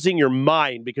losing your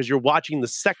mind because you're watching the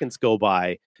seconds go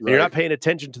by and you're not paying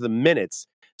attention to the minutes.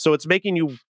 So it's making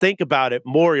you think about it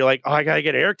more. You're like, oh, I got to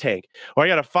get an air tank or I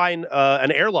got to find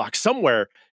an airlock somewhere.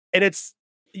 And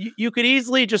you could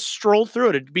easily just stroll through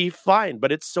it. It'd be fine,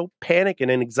 but it's so panic and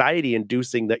anxiety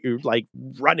inducing that you're like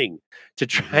running to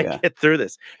try and get through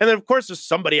this. And then of course there's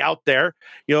somebody out there,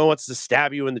 wants to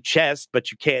stab you in the chest,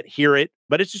 but you can't hear it,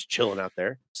 but it's just chilling out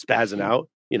there, spazzing out,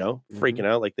 freaking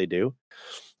out like they do.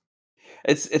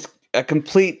 It's a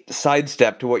complete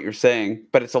sidestep to what you're saying,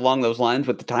 but it's along those lines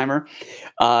with the timer.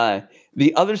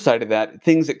 The other side of that,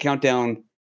 things that count down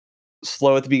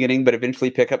slow at the beginning, but eventually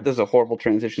pick up. This is a horrible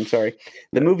transition. Sorry.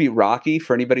 The movie Rocky,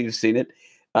 for anybody who's seen it,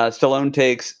 Stallone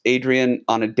takes Adrian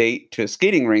on a date to a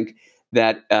skating rink.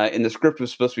 that in the script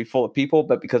was supposed to be full of people,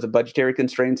 but because of budgetary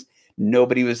constraints,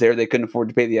 nobody was there. They couldn't afford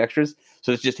to pay the extras.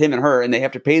 So it's just him and her, and they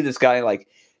have to pay this guy like,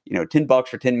 $10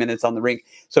 for 10 minutes on the ring.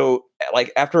 So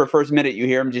like after a first minute, you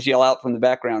hear him just yell out from the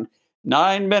background,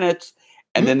 9 minutes.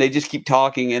 And then they just keep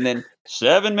talking, and then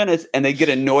 7 minutes, and they get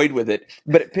annoyed with it.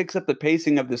 But it picks up the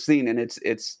pacing of the scene, and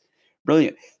it's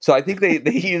brilliant. So I think they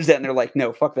use that, and they're like,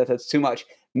 no, fuck that. That's too much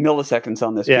milliseconds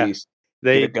on this piece.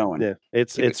 They get it going. Yeah,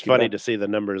 it's funny to see the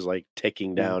numbers like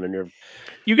ticking down, and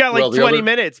you got like 20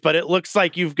 minutes, but it looks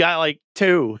like you've got like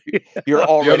 2. You're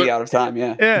already out of time.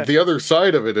 Yeah. The other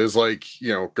side of it is like,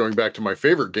 going back to my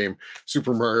favorite game,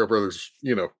 Super Mario Brothers.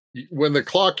 When the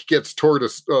clock gets toward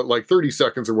us, like 30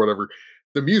 seconds or whatever,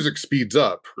 the music speeds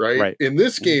up, right? In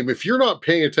this game, if you're not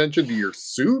paying attention to your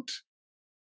suit,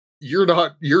 you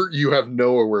have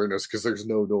no awareness because there's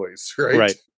no noise,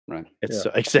 right? Right. It's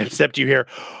except you hear,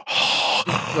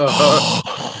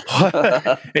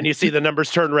 and you see the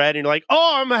numbers turn red, and you're like,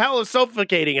 "Oh, I'm hella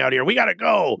suffocating out here. We gotta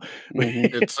go."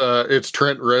 It's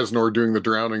Trent Reznor doing the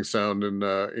drowning sound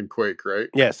in Quake, right?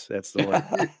 Yes, that's the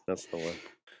one. That's the one.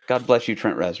 God bless you,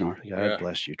 Trent Reznor. God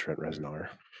bless you, Trent Reznor.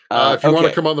 If you want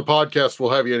to come on the podcast, we'll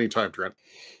have you anytime, Trent.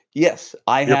 Yes,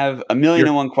 I have a million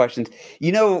and one questions.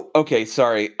 Okay,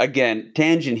 sorry. Again,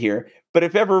 tangent here. But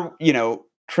if ever,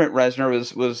 Trent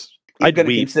Reznor was I'd going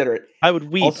to consider it. I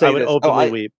would weep. I would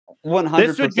openly weep. 100%.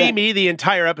 This would be me the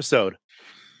entire episode.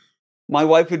 My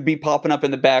wife would be popping up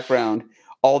in the background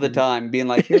all the time, being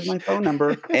like, here's my phone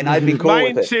number. And I'd be cool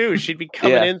with it. Mine too. She'd be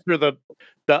coming in through the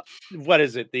what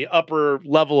is it? The upper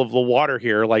level of the water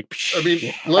here. Like, I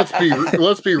mean,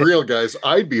 let's be real, guys.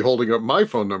 I'd be holding up my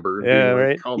phone number. And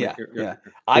right. Yeah.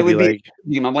 I would be.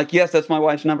 I'm like, yes, that's my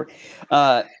wife's number.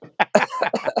 But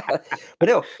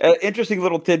no, interesting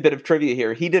little tidbit of trivia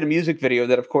here. He did a music video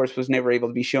that, of course, was never able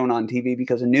to be shown on TV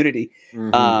because of nudity.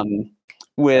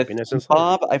 With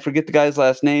Bob, I forget the guy's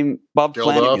last name, Bob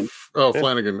Flanagan. Oh,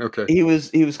 Flanagan. Okay. He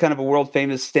was kind of a world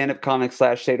famous stand-up comic /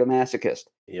 sadomasochist.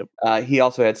 Yep. He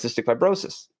also had cystic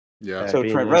fibrosis. Yeah. So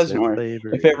Trent Reznor,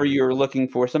 if ever you're looking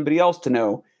for somebody else to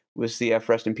know, was CF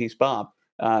Rest in Peace Bob.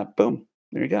 Boom.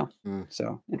 There you go.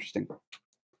 So interesting.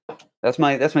 That's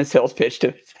my sales pitch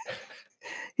to.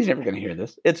 He's never going to hear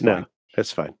this. It's fine. No,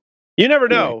 that's fine. You never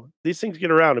know. Anyway. These things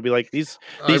get around to be like these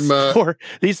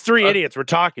 3 idiots were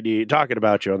talking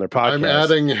about you on their podcast. I'm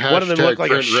adding hashtag one of them looked like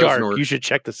Trent a shark. Reznor. You should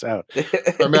check this out.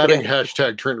 I'm adding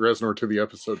hashtag Trent Reznor to the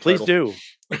episode. Please title.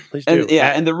 do. Please do.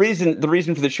 And the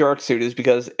reason for the shark suit is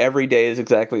because every day is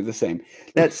exactly the same.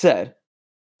 That said,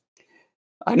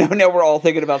 I know now we're all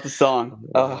thinking about the song.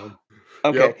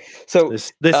 Okay, yep. So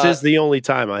this is the only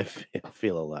time I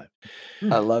feel alive.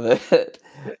 I love it.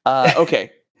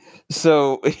 Okay.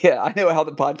 So, I know how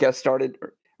the podcast started.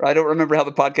 I don't remember how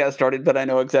the podcast started, but I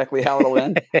know exactly how it'll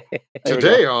end.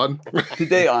 Today on.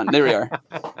 There we are.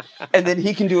 And then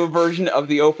he can do a version of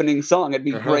the opening song. It'd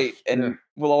be great. And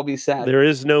we'll all be sad. There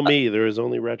is no me. There is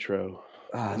only retro.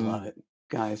 I love it.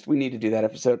 Guys, we need to do that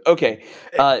episode. Okay.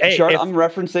 Chart, I'm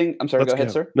referencing. I'm sorry. Go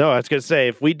ahead, sir. No, I was going to say,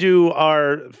 if we do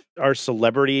our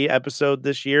celebrity episode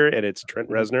this year and it's Trent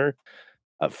Reznor,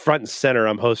 front and center,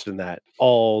 I'm hosting that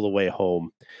all the way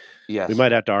home. Yes. We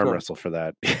might have to arm wrestle for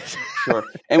that. Sure.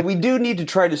 And we do need to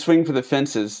try to swing for the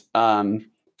fences for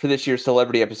this year's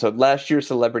celebrity episode. Last year's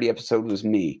celebrity episode was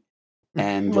me.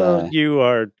 And you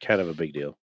are kind of a big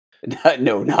deal.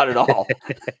 No, not at all.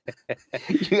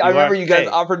 I remember you guys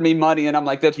offered me money and I'm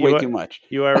like, that's way too much.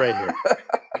 You are right here.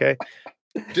 Okay.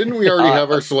 Didn't we already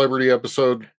have our celebrity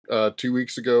episode 2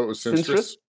 weeks ago? It was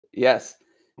Sinstress? Yes.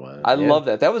 Wow. I love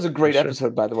that. That was a great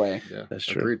episode, by the way. Yeah, that's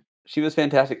true. Agreed. She was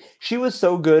fantastic. She was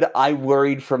so good, I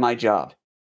worried for my job.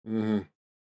 Mm-hmm.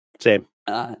 Same.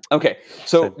 Okay,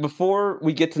 so before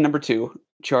we get to number 2,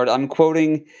 Chart, I'm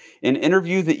quoting an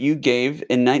interview that you gave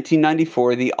in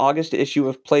 1994, the August issue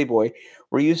of Playboy,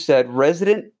 where you said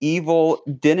Resident Evil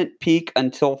didn't peak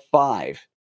until 5.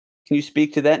 Can you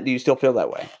speak to that? Do you still feel that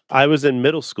way? I was in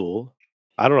middle school.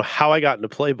 I don't know how I got into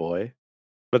Playboy.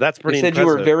 But that's pretty impressive. You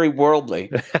said you were very worldly.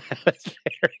 That's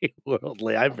very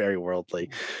worldly. I'm very worldly.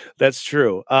 That's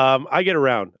true. I get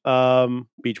around.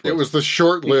 Beach Boys. It was the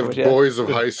short-lived Boys of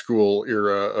High School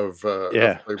era of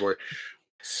Playboy.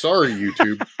 Sorry,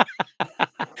 YouTube.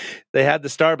 They had the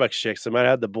Starbucks chicks. They might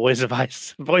have the boys of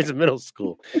middle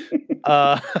school.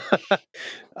 I'll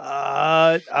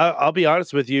be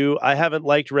honest with you. I haven't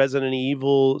liked Resident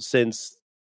Evil since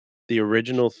the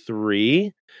original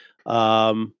 3.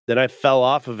 Then I fell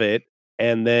off of it,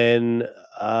 and then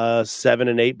 7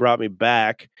 and 8 brought me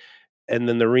back, and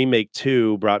then the remake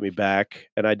 2 brought me back,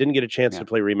 and I didn't get a chance to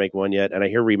play remake 1 yet, and I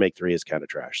hear remake 3 is kind of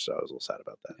trash, so I was a little sad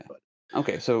about that. But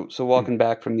okay, so walking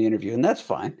back from the interview, and that's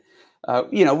fine.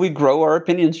 we grow, our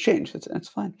opinions change. That's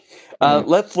fine.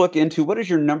 Let's look into what is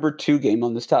your number 2 game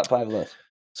on this top 5 list.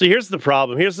 So here's the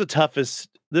problem.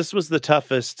 This was the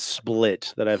toughest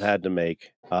split that I've had to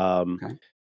make.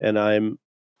 And I'm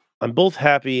both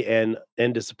happy and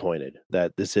disappointed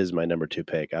that this is my number 2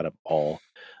 pick out of all.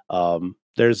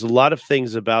 There's a lot of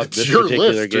things about this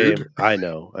particular game. Dude. I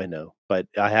know, but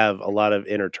I have a lot of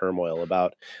inner turmoil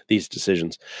about these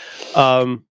decisions.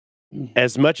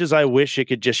 As much as I wish it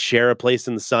could just share a place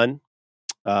in the sun,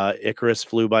 Icarus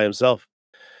flew by himself.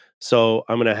 So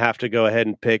I'm going to have to go ahead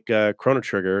and pick Chrono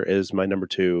Trigger as my number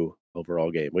 2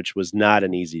 overall game, which was not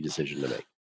an easy decision to make.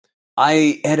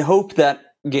 I had hoped that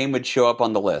game would show up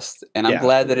on the list, and I'm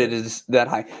glad that it is that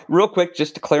high. Real quick,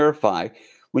 just to clarify,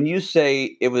 when you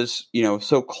say it was,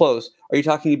 so close, are you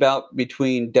talking about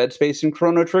between Dead Space and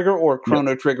Chrono Trigger, or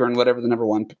Chrono Trigger and whatever the number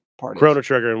 1 part is? Chrono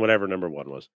Trigger and whatever number 1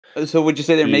 was. So would you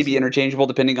say they're maybe interchangeable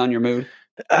depending on your mood?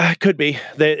 Could be.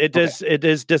 There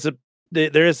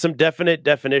is some definite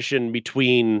definition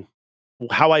between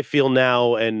how I feel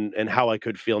now and how I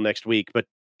could feel next week. But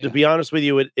to be honest with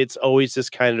you, it's always this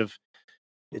kind of,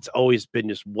 it's always been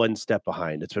just one step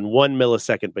behind. It's been 1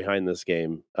 millisecond behind this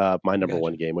game, my number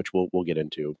 1 game, which we'll get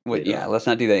into. Let's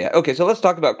not do that yet. Okay, so let's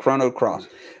talk about Chrono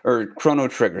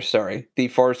Trigger. Sorry, the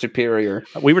far superior.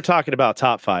 We were talking about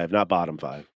top 5, not bottom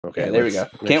 5. Okay, there we go.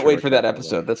 Can't wait for that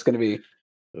episode. That's going to be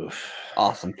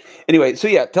awesome. Anyway, so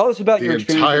tell us about your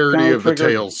experience entirety of the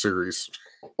Tales series.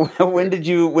 When did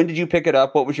you pick it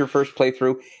up? What was your first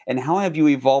playthrough, and how have you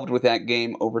evolved with that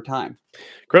game over time?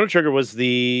 Chrono Trigger was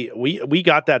we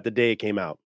got that the day it came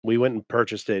out. We went and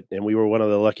purchased it, and we were one of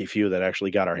the lucky few that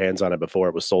actually got our hands on it before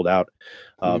it was sold out.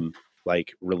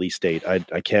 Like release date. I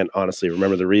can't honestly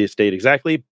remember the release date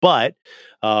exactly, but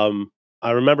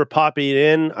I remember popping it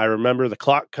in. I remember the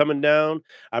clock coming down.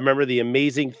 I remember the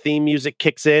amazing theme music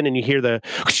kicks in, and you hear the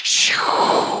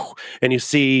and you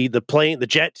see the plane, the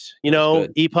jet,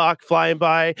 Epoch flying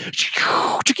by,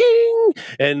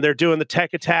 and they're doing the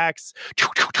tech attacks.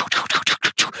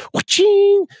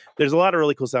 There's a lot of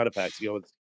really cool sound effects to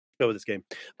go with this game.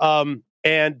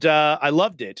 And I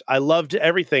loved it. I loved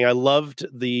everything. I loved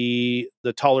the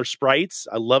taller sprites.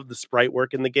 I loved the sprite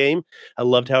work in the game. I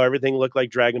loved how everything looked like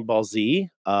Dragon Ball Z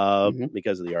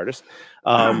because of the artist.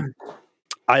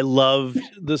 I loved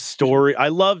the story. I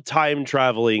love time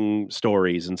traveling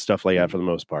stories and stuff like that for the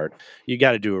most part. You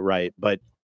got to do it right. But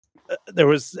there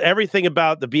was everything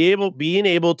about being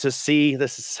able to see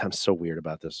this. I'm so weird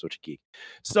about this. Such a geek.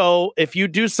 So if you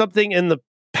do something in the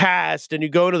past and you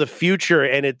go into the future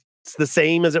and it's the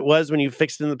same as it was when you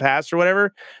fixed it in the past or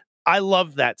whatever, I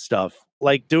love that stuff.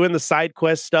 Like doing the side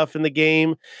quest stuff in the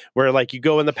game where like you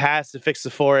go in the past to fix the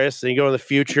forest and you go in the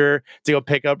future to go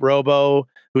pick up Robo,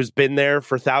 who's been there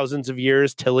for thousands of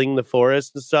years tilling the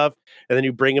forest and stuff. And then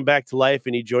you bring him back to life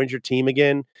and he joins your team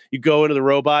again. You go into the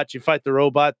robots, you fight the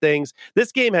robot things.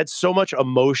 This game had so much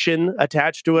emotion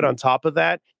attached to it on top of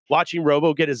that. Watching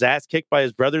Robo get his ass kicked by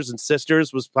his brothers and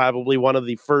sisters was probably one of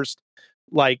the first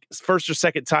or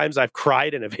second times I've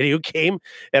cried in a video game,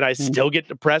 and I still get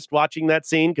depressed watching that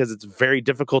scene because it's very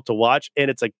difficult to watch, and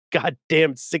it's a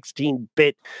goddamn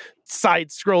 16-bit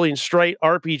side-scrolling straight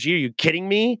RPG. Are you kidding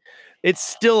me? It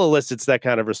still elicits that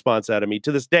kind of response out of me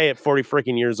to this day at 40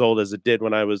 freaking years old, as it did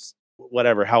when I was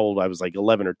how old I was, like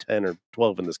 11 or 10 or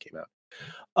 12 when this came out.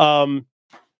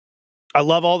 I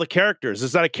love all the characters.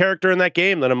 There's not a character in that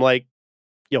game that I'm like,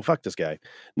 yo, fuck this guy.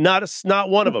 Not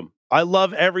one of them. I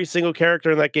love every single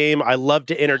character in that game. I love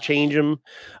to interchange them.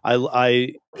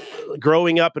 I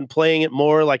growing up and playing it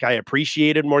more, like I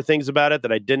appreciated more things about it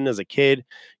that I didn't as a kid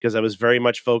because I was very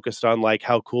much focused on like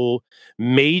how cool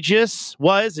Magus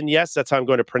was. And yes, that's how I'm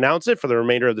going to pronounce it for the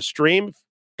remainder of the stream.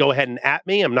 Go ahead and at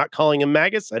me. I'm not calling him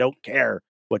Magus. I don't care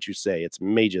what you say. It's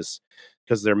Magus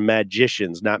because they're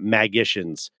magicians, not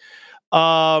magicians.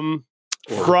 Frog.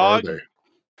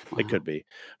 It could be.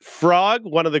 Frog,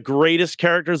 one of the greatest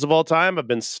characters of all time. I've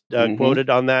been quoted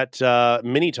on that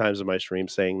many times in my stream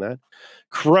saying that.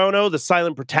 Chrono, the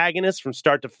silent protagonist from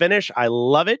start to finish. I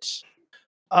love it.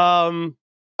 I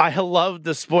love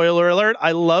the spoiler alert.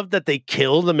 I love that they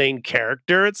kill the main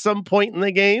character at some point in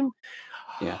the game.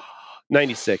 Yeah.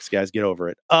 96, guys, get over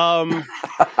it.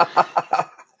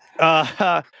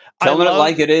 Telling it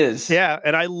like it is. Yeah,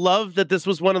 and I love that this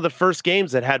was one of the first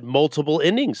games that had multiple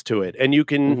endings to it, and you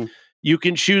can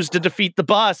choose to defeat the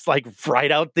boss like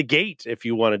right out the gate if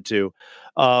you wanted to.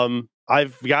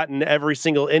 I've gotten every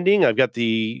single ending. I've got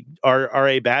the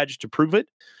RA badge to prove it.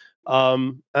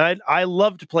 I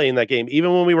loved playing that game,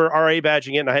 even when we were RA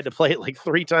badging it, and I had to play it like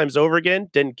 3 times over again.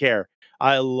 Didn't care.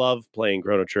 I love playing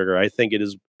Chrono Trigger. I think it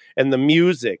is, and the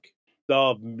music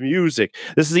the music.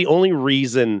 This is the only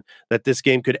reason that this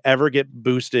game could ever get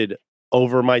boosted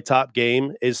over my top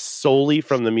game is solely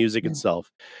from the music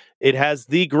itself. It has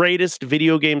the greatest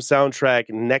video game soundtrack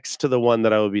next to the one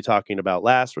that I will be talking about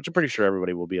last, which I'm pretty sure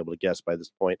everybody will be able to guess by this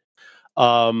point.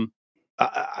 I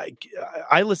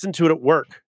listen to it at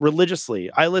work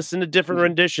religiously. I listen to different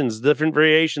renditions, different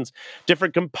variations,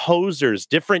 different composers,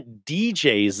 different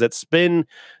DJs that spin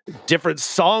different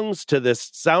songs to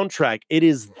this soundtrack. It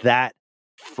is that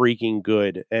freaking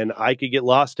good, and I could get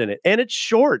lost in it. And it's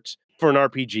short for an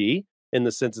RPG in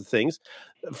the sense of things.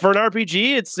 For an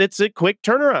RPG, it's a quick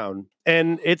turnaround,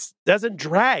 and it doesn't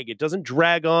drag. It doesn't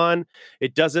drag on.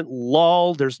 It doesn't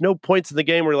lull. There's no points in the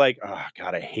game where you're like, oh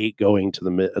God, I hate going to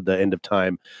the end of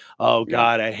time. Oh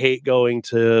God, I hate going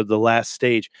to the last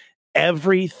stage.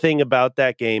 Everything about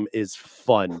that game is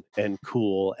fun and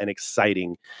cool and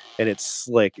exciting, and it's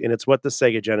slick, and it's what the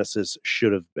Sega Genesis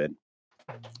should have been.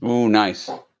 Ooh, nice.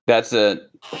 That's a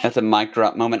mic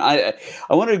drop moment. I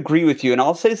want to agree with you, and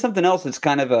I'll say something else that's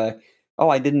kind of a, oh,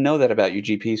 I didn't know that about you,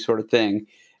 GP, sort of thing,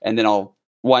 and then I'll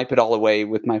wipe it all away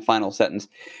with my final sentence.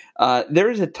 There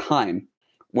is a time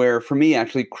where, for me,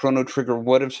 actually, Chrono Trigger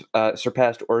would have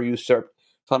surpassed or usurped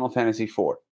Final Fantasy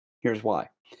IV. Here's why.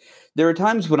 There are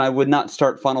times when I would not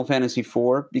start Final Fantasy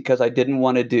IV because I didn't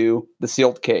want to do the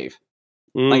sealed cave.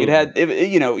 Like you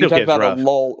talk about rough. A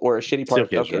lull or a shitty part.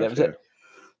 Okay, that was it.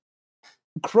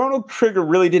 Chrono Trigger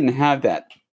really didn't have that.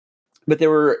 But there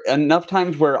were enough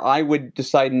times where I would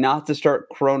decide not to start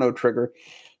Chrono Trigger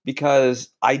because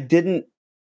I didn't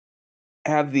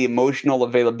have the emotional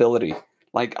availability.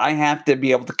 Like, I have to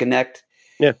be able to connect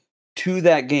to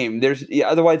that game.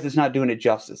 Otherwise, it's not doing it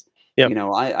justice. Yep. You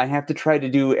know, I have to try to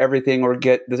do everything or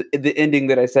get the ending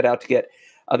that I set out to get.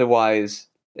 Otherwise,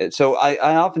 so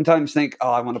I oftentimes think,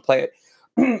 oh, I want to play it.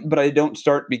 But I don't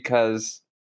start because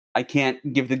I can't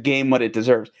give the game what it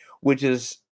deserves, which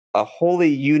is a wholly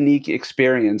unique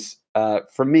experience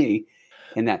for me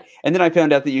in that. And then I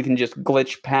found out that you can just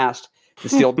glitch past the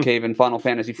sealed cave in Final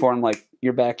Fantasy IV. I'm like,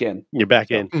 you're back in. You're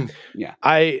back in. Yeah.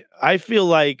 I feel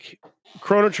like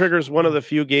Chrono Trigger is one of the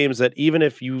few games that even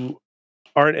if you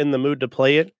aren't in the mood to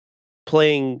play it,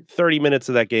 playing 30 minutes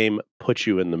of that game puts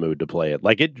you in the mood to play it.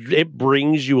 Like it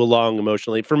brings you along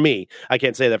emotionally. For me, I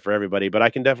can't say that for everybody, but I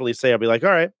can definitely say I'll be like,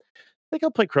 all right, I think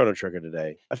I'll play Chrono Trigger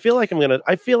today. I feel like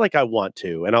I want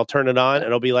to, and I'll turn it on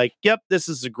and I'll be like, yep, this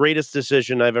is the greatest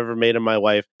decision I've ever made in my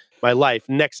life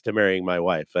next to marrying my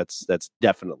wife. That's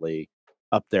definitely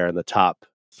up there in the top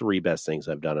 3 best things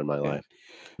I've done in my life.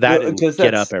 That and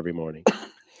get up every morning.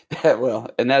 Well,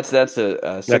 and that's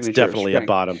definitely a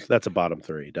bottom. That's a bottom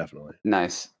 3, definitely.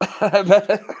 Nice.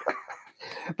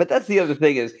 But that's the other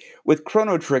thing is with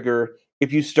Chrono Trigger,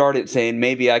 if you start it saying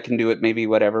maybe I can do it, maybe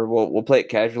whatever, we'll play it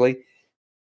casually.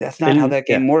 That's not how that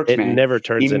game works, man. It never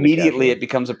turns immediately. It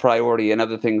becomes a priority, and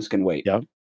other things can wait.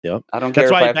 Yep. I don't care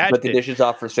if I have to put the dishes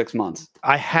off for 6 months.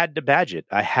 I had to badge it.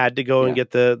 I had to go and get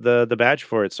the badge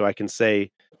for it so I can say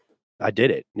I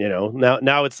did it. You know,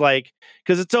 now it's like,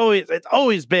 because it's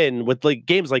always been with like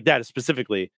games like that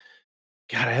specifically.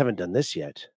 God, I haven't done this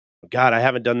yet. God, I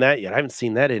haven't done that yet. I haven't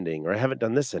seen that ending, or I haven't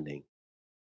done this ending.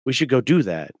 We should go do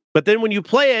that. But then when you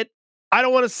play it, I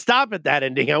don't want to stop at that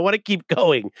ending. I want to keep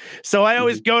going. So I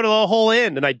always go to the whole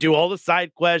end, and I do all the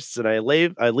side quests, and I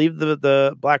leave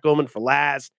the Black Omen for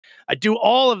last. I do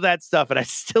all of that stuff, and I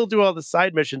still do all the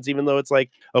side missions, even though it's like,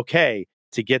 okay,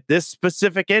 to get this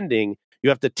specific ending, you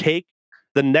have to take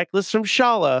the necklace from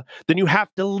Shala, then you have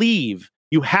to leave.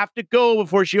 You have to go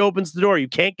before she opens the door. You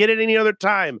can't get it any other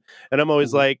time. And I'm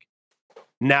always like,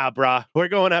 nah, brah, we're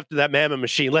going after that mammoth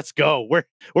machine. Let's go. We're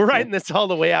riding this all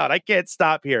the way out. I can't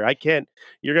stop here. I can't.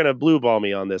 You're going to blue ball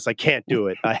me on this. I can't do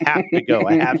it. I have to go.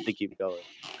 I have to keep going.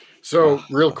 So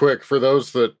real quick, for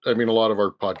those that, I mean, a lot of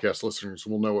our podcast listeners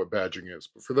will know what badging is,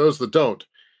 but for those that don't,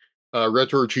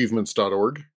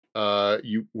 retroachievements.org,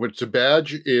 what to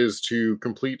badge is to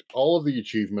complete all of the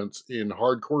achievements in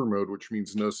hardcore mode, which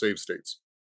means no save states.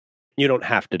 You don't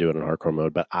have to do it in hardcore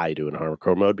mode, but I do in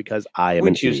hardcore mode because I am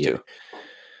an idiot.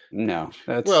 No,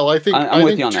 well, I think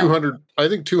 200. I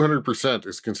think 200%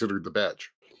 is considered the badge.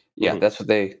 Yeah, that's what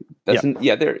they.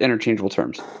 They're interchangeable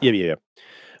terms. Yeah.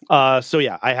 So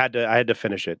yeah, I had to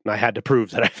finish it, and I had to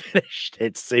prove that I finished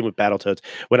it. Same with Battletoads.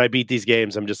 When I beat these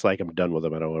games, I'm just like, I'm done with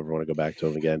them. I don't ever want to go back to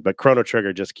them again. But Chrono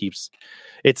Trigger just keeps.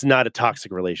 It's not a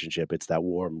toxic relationship. It's that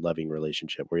warm, loving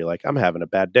relationship where you're like, I'm having a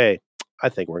bad day. I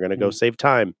think we're gonna go save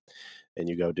time, and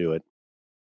you go do it.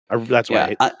 That's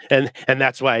why, and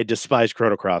that's why I despise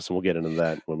Chrono Cross, and we'll get into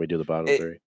that when we do the bottom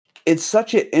 3. It's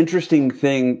such an interesting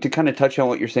thing to kind of touch on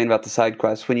what you're saying about the side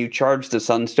quests. When you charge the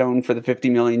Sunstone for the 50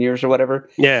 million years or whatever,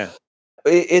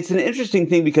 it's an interesting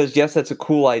thing because yes, that's a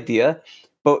cool idea.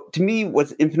 But to me,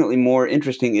 what's infinitely more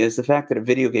interesting is the fact that a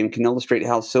video game can illustrate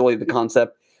how silly the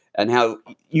concept and how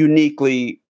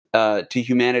uniquely to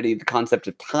humanity the concept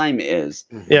of time is.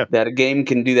 Yeah. That a game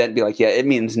can do that and be like, yeah, it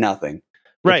means nothing.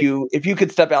 Right. If you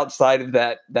could step outside of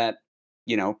that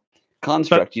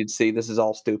construct, you'd see this is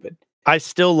all stupid. I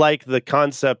still like the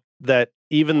concept that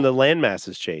even the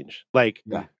landmasses change. Like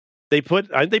they put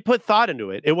thought into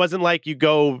it. It wasn't like you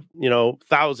go,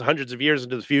 thousands, hundreds of years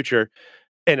into the future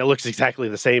and it looks exactly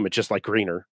the same. It's just like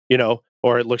greener,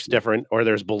 or it looks different, or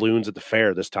there's balloons at the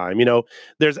fair this time.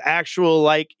 There's actual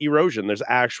like erosion. There's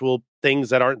actual things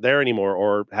that aren't there anymore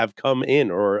or have come in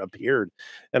or appeared.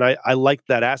 And I liked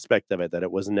that aspect of it, that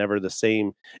it was never the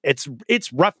same.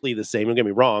 It's roughly the same. Don't get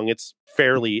me wrong. It's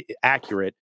fairly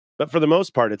accurate, but for the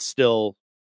most part, it's still,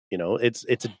 it's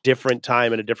a different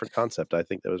time and a different concept. I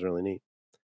think that was really neat.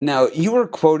 Now, you were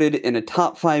quoted in a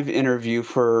top 5 interview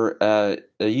for a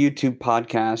YouTube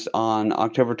podcast on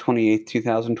October 28th,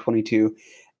 2022,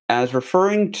 as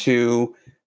referring to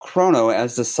Chrono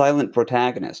as the silent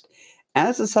protagonist.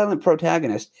 As a silent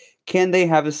protagonist, can they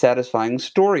have a satisfying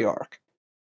story arc?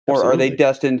 Or Absolutely. are they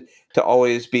destined to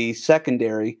always be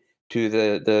secondary to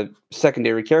the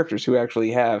secondary characters who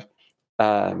actually have,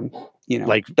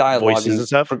 like dialogue voices and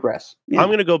stuff? Progress. Yeah. I'm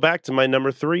going to go back to my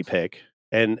number 3 pick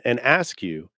and ask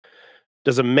you,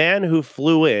 does a man who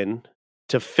flew in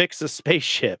to fix a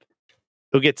spaceship,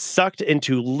 who gets sucked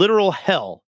into literal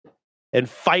hell and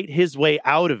fight his way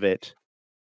out of it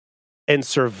and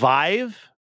survive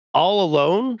all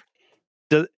alone,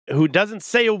 who doesn't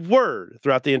say a word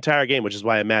throughout the entire game, which is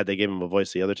why I'm mad they gave him a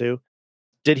voice the other two,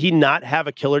 did he not have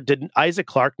a killer? Did Isaac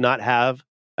Clarke not have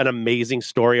an amazing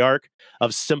story arc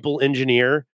of simple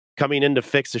engineer coming in to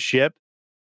fix a ship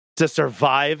to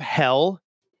survive hell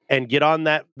and get on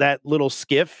that little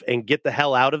skiff and get the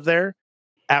hell out of there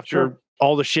after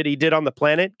all the shit he did on the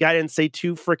planet? Guy didn't say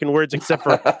 2 freaking words except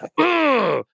for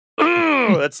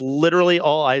that's literally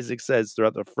all Isaac says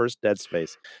throughout the first Dead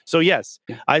Space. So yes,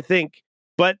 I think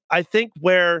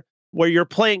where you're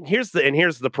playing, here's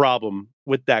the problem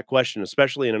with that question,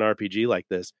 especially in an RPG like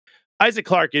this. Isaac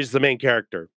Clarke is the main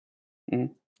character.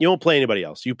 Mm-hmm. You don't play anybody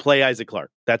else. You play Isaac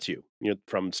Clarke. That's you.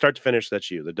 From start to finish,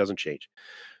 that's you. That doesn't change.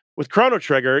 With Chrono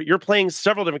Trigger, you're playing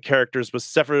several different characters with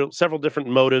several different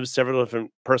motives, several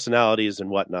different personalities and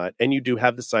whatnot, and you do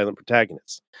have the silent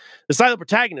protagonist. The silent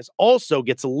protagonist also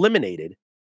gets eliminated,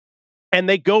 and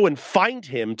they go and find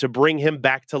him to bring him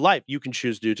back to life. You can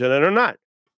choose to do that or not.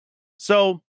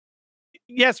 So,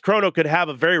 yes, Chrono could have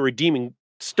a very redeeming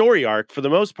story arc for the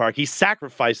most part. He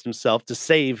sacrificed himself to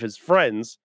save his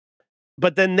friends,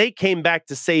 but then they came back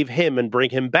to save him and bring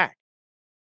him back.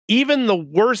 Even the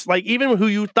worst, like even who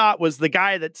you thought was the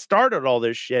guy that started all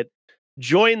this shit,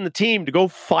 joined the team to go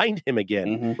find him again.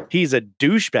 Mm-hmm. He's a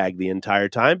douchebag the entire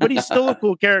time, but he's still a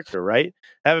cool character, right?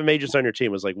 Having Magus on your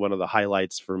team was like one of the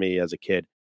highlights for me as a kid,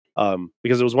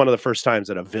 because it was one of the first times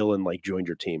that a villain like joined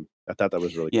your team. I thought that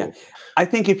was really cool. I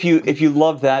think if you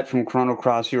love that from Chrono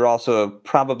Cross, you're also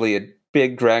probably a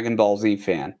big Dragon Ball Z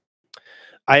fan.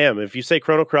 I am. If you say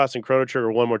Chrono Cross and Chrono Trigger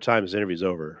one more time, this interview's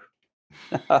over.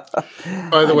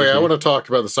 By the way, I want to talk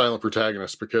about the silent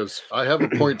protagonist because I have a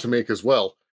point to make as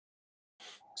well.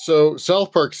 So,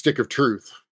 South Park Stick of Truth.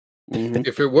 Mm-hmm.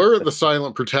 If it were the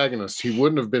silent protagonist, he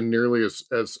wouldn't have been nearly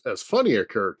as funny a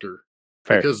character.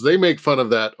 Fair. Because they make fun of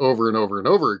that over and over and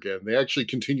over again. They actually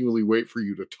continually wait for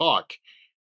you to talk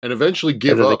and eventually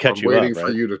give up on waiting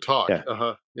for you to talk.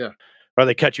 Yeah. Or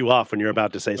they cut you off when you're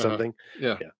about to say something.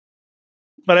 Yeah.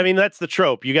 But I mean, that's the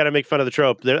trope. You got to make fun of the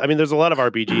trope. There's a lot of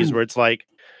RPGs where it's like,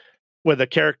 where the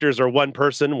characters are one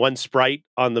person, one sprite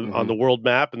on the world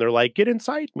map, and they're like, "Get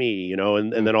inside me,"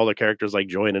 and then all the characters like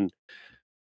join, and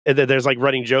then there's like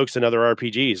running jokes in other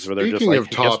RPGs where they're just like, of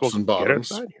tops and bottoms.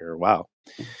 Get inside here. Wow.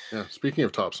 Yeah. Speaking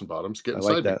of tops and bottoms, get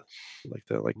inside. I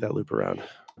like that loop around.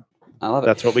 I love it.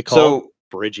 That's what we call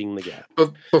bridging the gap.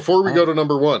 Before we go to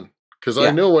number 1. Because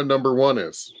I know what number 1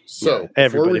 is. So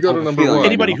before we go to number 1,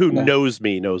 anybody who knows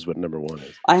me knows what number 1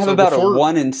 is. I have about a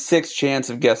 1 in 6 chance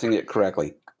of guessing it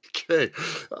correctly. Okay.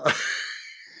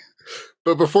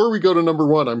 But before we go to number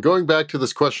 1, I'm going back to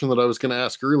this question that I was going to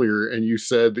ask earlier, and you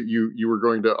said that you were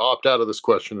going to opt out of this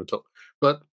question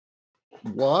but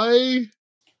why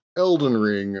Elden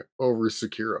Ring over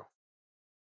Sekiro?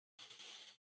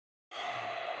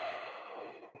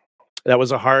 It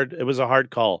was a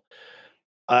hard call.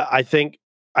 I think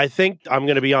I'm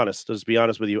going to be honest. Let's be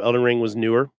honest with you. Elden Ring was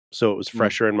newer, so it was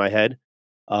fresher in my head.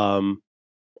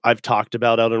 I've talked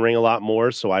about Elden Ring a lot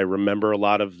more, so I remember a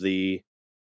lot of the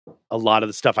a lot of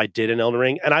the stuff I did in Elden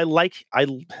Ring, and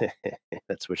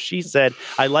that's what she said.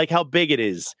 I like how big it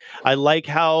is. I like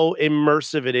how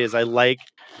immersive it is. I like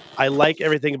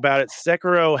everything about it.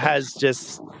 Sekiro has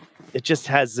just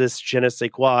has this je ne sais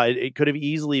quoi. It could have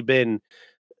easily been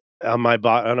on my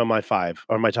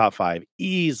top 5.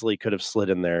 Easily could have slid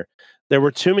in there. There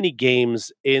were too many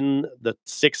games in the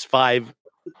 6-5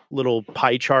 little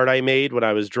pie chart I made when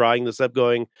I was drawing this up,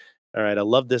 going, all right, I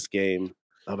love this game,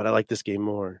 but I like this game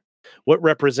more. What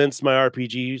represents my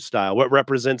RPG style? What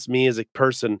represents me as a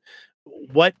person?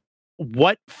 What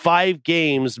 5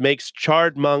 games makes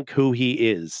Charred Monk who he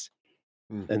is?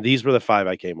 And these were the 5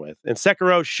 I came with. And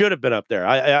Sekiro should have been up there.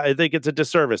 I think it's a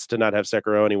disservice to not have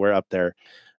Sekiro anywhere up there,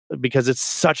 because it's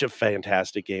such a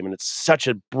fantastic game and it's such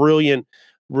a brilliant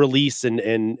release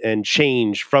and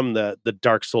change from the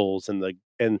Dark Souls, and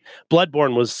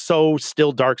Bloodborne was so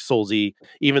still Dark Souls-y,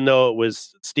 even though it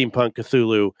was steampunk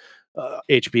Cthulhu,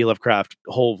 H.P. Lovecraft,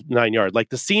 whole 9 yards. Like,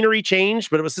 the scenery changed,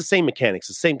 but it was the same mechanics,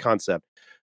 the same concept.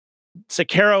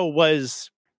 Sekiro was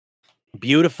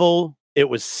beautiful. It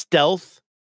was stealth.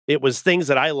 It was things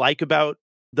that I like about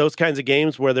those kinds of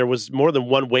games, where there was more than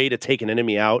one way to take an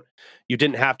enemy out. You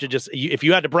didn't have to just, if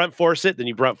you had to brunt force it, then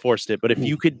you brunt forced it. But if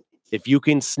you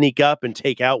can sneak up and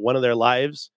take out one of their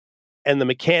lives, and the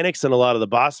mechanics and a lot of the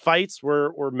boss fights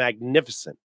were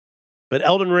magnificent. But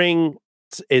Elden Ring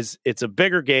it's a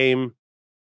bigger game.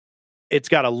 It's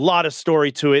got a lot of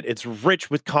story to it. It's rich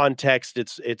with context.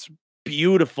 It's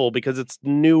beautiful because it's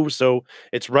new, so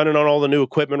it's running on all the new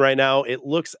equipment right now. It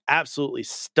looks absolutely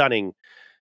stunning,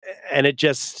 and it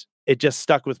just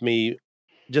stuck with me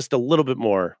just a little bit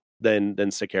more than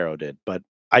Sekiro did. But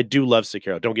I do love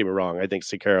Sekiro. Don't get me wrong. I think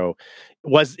Sekiro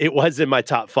was in my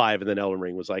top 5, and then Elden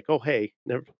Ring was like, oh hey,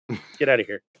 never, get out of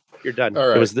here. You're done.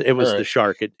 Right. It was the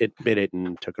shark. It bit it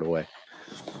and took it away.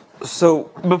 So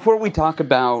before we talk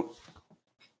about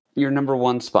your number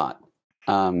 1 spot,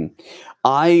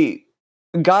 I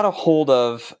got a hold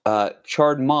of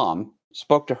Charred Mom,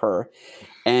 spoke to her,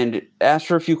 and asked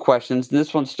her a few questions.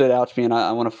 This one stood out to me, and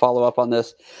I want to follow up on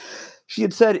this. She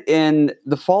had said in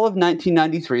the fall of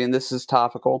 1993, and this is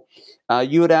topical,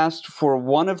 you had asked for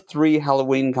one of 3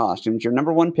 Halloween costumes. Your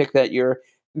number 1 pick that year,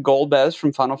 Golbez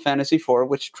from Final Fantasy IV,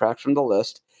 which tracks from the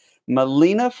list,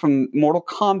 Melina from Mortal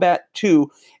Kombat 2,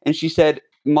 and she said,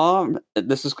 Mom,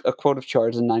 this is a quote of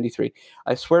Char's in 93,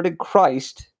 I swear to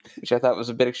Christ, which I thought was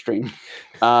a bit extreme,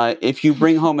 if you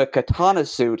bring home a katana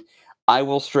suit, I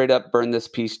will straight up burn this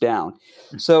piece down.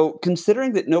 So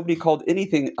considering that nobody called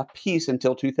anything a piece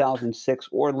until 2006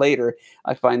 or later,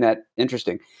 I find that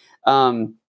interesting.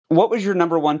 What was your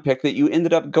number 1 pick that you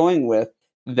ended up going with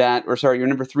your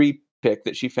number 3 pick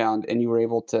that she found and you were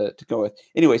able to go with?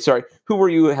 Anyway, sorry, who were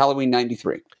you at Halloween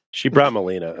 93? She brought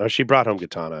Melina. She brought home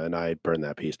Katana, and I burned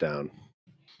that piece down.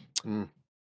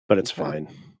 But it's fine.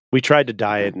 We tried to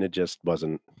dye it, and it just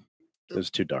wasn't. It was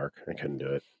too dark. I couldn't do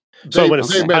it. So I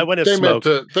went as smoke.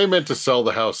 They meant to sell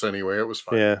the house anyway. It was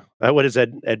fine. Yeah, I went as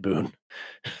Ed Boon.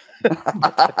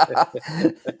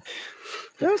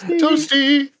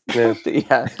 Toasty.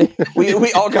 Yeah,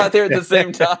 we all got there at the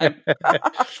same time.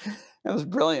 That was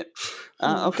brilliant.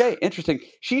 Okay, interesting.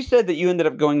 She said that you ended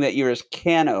up going that year as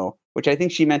Kano, which I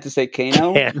think she meant to say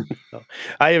Kano.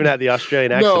 I even had the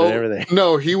Australian accent and everything.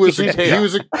 No, he was a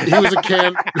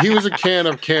can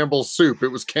of Campbell's soup. It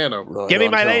was Kano. Really, give me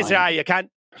my laser eye, you cunt.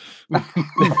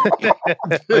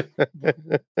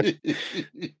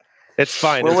 It's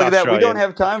fine. Well, look at that. We don't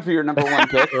have time for your number 1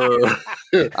 pick.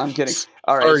 I'm kidding.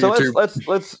 All right, so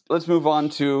let's move on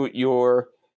to your.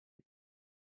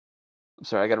 I'm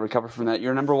sorry, I got to recover from that.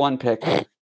 Your number 1 pick.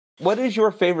 What is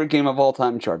your favorite game of all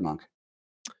time, Charred Monk?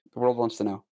 The world wants to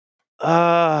know.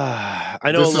 I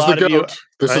know a lot of you.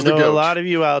 I know a lot of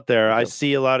you out there. Yep. I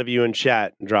see a lot of you in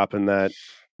chat dropping that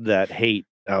hate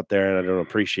out there, and I don't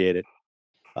appreciate it.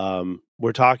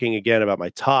 We're talking again about my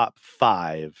top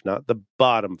 5, not the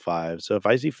bottom 5. So if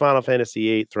I see Final Fantasy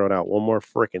VIII thrown out one more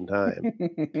freaking time,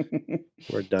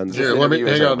 we're done. Here, let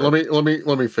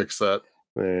me fix that.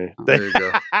 There you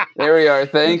go. There we are.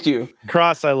 Thank you,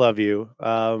 Cross. I love you.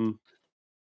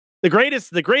 The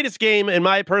greatest game, in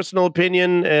my personal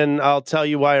opinion, and I'll tell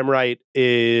you why I'm right,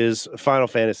 is Final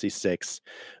Fantasy VI.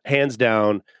 Hands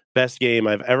down, best game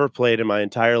I've ever played in my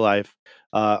entire life.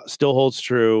 Still holds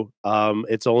true.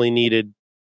 It's only needed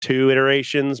 2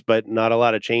 iterations, but not a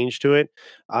lot of change to it.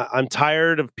 I'm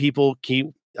tired of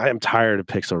I'm tired of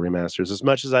pixel remasters. As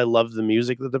much as I love the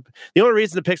music, the only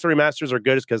reason the pixel remasters are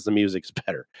good is because the music's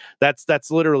better.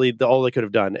 That's literally all they could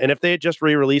have done. And if they had just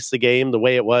re-released the game the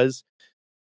way it was,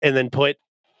 and then put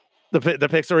the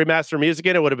pixel remaster music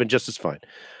in, it would have been just as fine.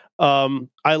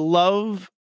 I love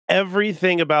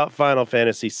everything about Final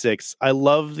Fantasy VI. I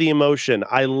love the emotion.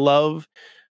 I love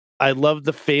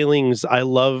the failings. I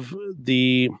love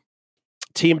the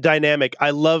team dynamic. I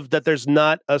love that there's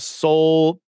not a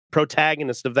sole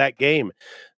protagonist of that game.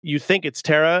 You think it's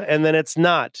Terra, and then it's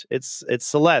not. It's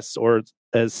Celeste, or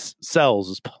as Cells,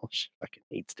 as Paul fucking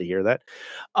hates to hear that.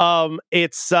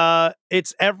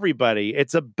 It's everybody.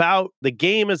 The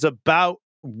game is about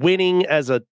winning as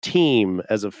a team,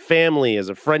 as a family, as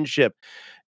a friendship.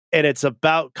 And it's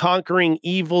about conquering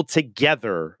evil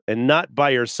together and not by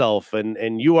yourself.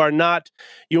 And you are not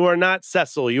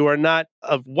Cecil. You are not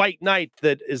a white knight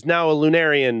that is now a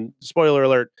Lunarian. Spoiler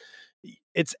alert.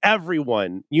 It's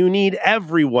everyone. You need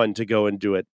everyone to go and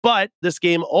do it. But this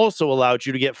game also allowed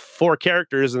you to get 4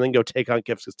 characters and then go take on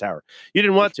Kefka's Tower. You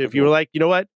didn't want to. If you were like, you know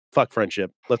what? Fuck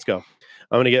friendship. Let's go.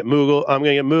 I'm going to get Moogle. I'm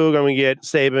going to get Moog. I'm going to get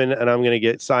Sabin, and I'm going to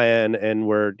get Cyan, and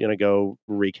we're going to go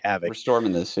wreak havoc. We're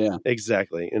storming this, yeah.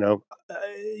 Exactly. You know,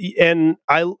 and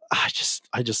I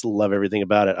just love everything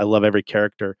about it. I love every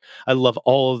character. I love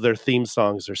all of their theme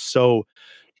songs. They're so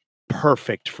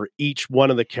perfect for each one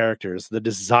of the characters. The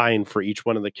design for each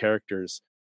one of the characters.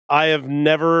 I have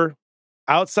never,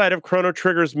 outside of Chrono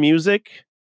Trigger's music,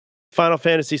 Final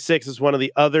Fantasy VI is one of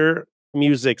the other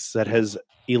musics that has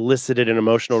elicited an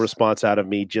emotional response out of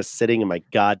me just sitting in my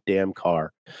goddamn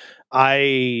car.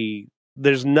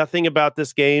 There's nothing about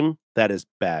this game that is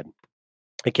bad.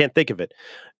 I can't think of it.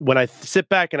 When I sit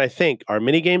back and I think, are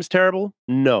mini games terrible?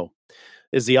 No.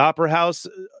 Is the Opera House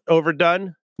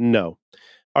overdone? No.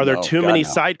 Are there too many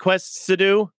side quests to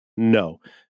do? No.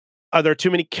 Are there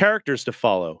too many characters to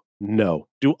follow? No.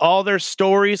 Do all their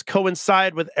stories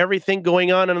coincide with everything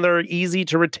going on and they're easy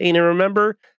to retain and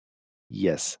remember?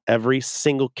 Yes, every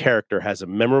single character has a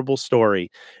memorable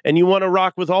story, and you want to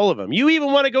rock with all of them. You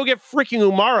even want to go get freaking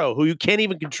Umaro, who you can't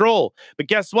even control. But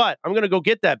guess what? I'm going to go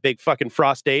get that big fucking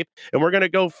frost ape, and we're going to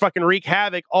go fucking wreak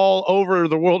havoc all over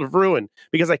the world of Ruin,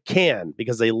 because I can,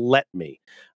 because they let me.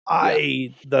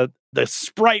 The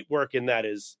sprite work in that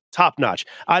is top notch.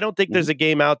 I don't think there's a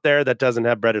game out there that doesn't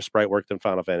have better sprite work than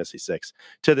Final Fantasy VI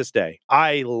to this day.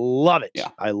 I love it.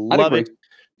 Yeah, I love it.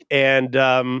 And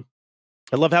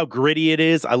I love how gritty it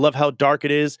is. I love how dark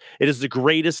it is. It is the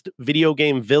greatest video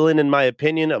game villain, in my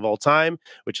opinion, of all time,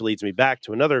 which leads me back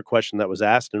to another question that was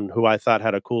asked and who I thought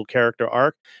had a cool character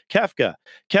arc. Kefka.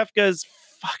 Kefka's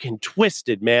fucking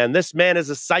twisted, man. This man is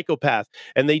a psychopath,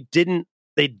 and they didn't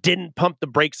pump the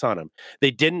brakes on him.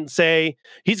 They didn't say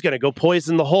he's going to go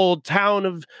poison the whole town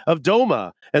of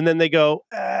Doma. And then they go,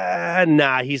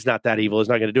 nah, he's not that evil. He's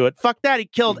not going to do it. Fuck that. He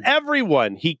killed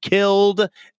everyone. He killed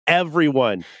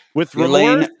everyone with Elaine,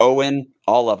 remorse. Owen,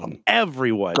 all of them.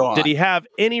 Everyone. Did he have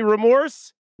any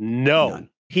remorse? No. None.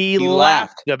 He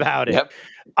laughed about it. Yep.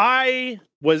 I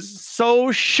was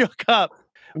so shook up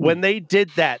when they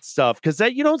did that stuff, because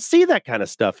you don't see that kind of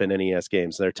stuff in NES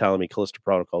games. They're telling me Callisto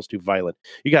Protocol is too violent.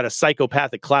 You got a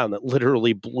psychopathic clown that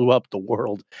literally blew up the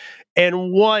world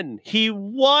and won. He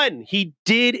won. He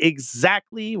did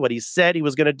exactly what he said he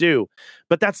was going to do.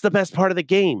 But that's the best part of the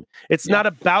game. It's not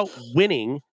about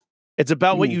winning. It's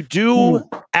about what you do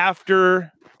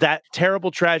after that terrible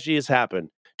tragedy has happened.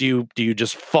 Do you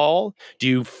just fall? Do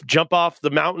you jump off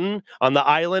the mountain on the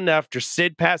island after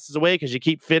Sid passes away because you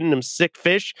keep feeding him sick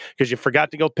fish because you forgot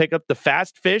to go pick up the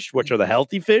fast fish, which are the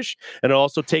healthy fish, and it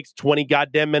also takes 20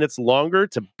 goddamn minutes longer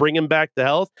to bring him back to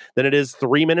health than it is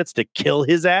 3 minutes to kill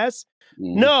his ass?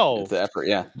 No. It's the effort,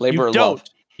 yeah. Labor of love.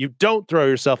 You don't throw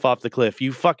yourself off the cliff.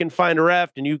 You fucking find a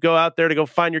raft and you go out there to go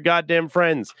find your goddamn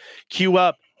friends. Queue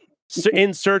up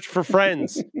In Search for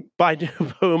Friends by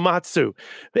Uematsu.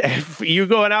 You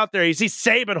going out there, you see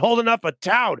Sabin holding up a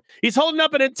town. He's holding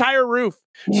up an entire roof.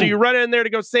 So you run in there to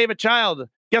go save a child.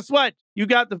 Guess what? You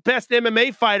got the best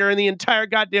MMA fighter in the entire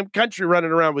goddamn country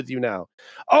running around with you now.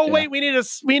 Oh, wait, we need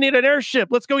an airship.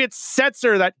 Let's go get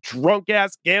Setzer, that drunk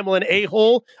ass gambling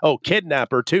a-hole. Oh,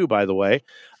 kidnapper too, by the way.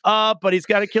 But he's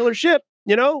got a killer ship,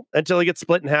 until he gets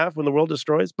split in half when the world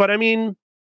destroys. But I mean,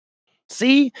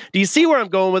 do you see where I'm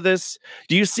going with this?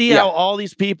 Do you see how all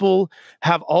these people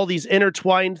have all these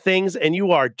intertwined things, and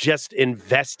you are just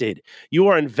invested? You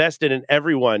are invested in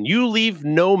everyone. You leave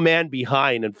no man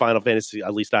behind in Final Fantasy.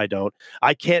 At least I don't.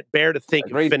 I can't bear to think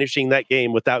of finishing that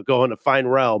game without going to Fine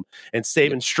Realm and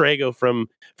saving Strago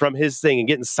from his thing and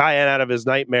getting Cyan out of his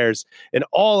nightmares and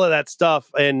all of that stuff,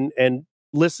 and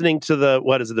listening to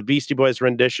the Beastie Boys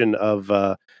rendition of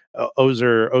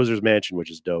Ozer's Mansion, which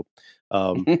is dope.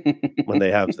 When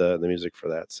they have the music for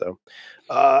that. So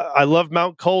I love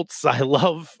Mount Colts. I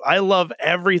love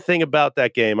everything about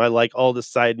that game. I like all the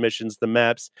side missions, the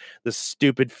maps, the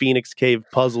stupid Phoenix Cave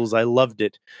puzzles. I loved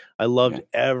it. I loved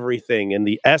everything. And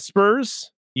the Espers,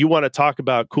 You want to talk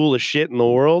about coolest shit in the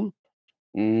world?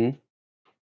 Mm-hmm.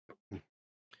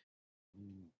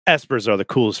 Espers are the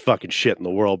coolest fucking shit in the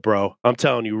world, bro. I'm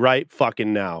telling you right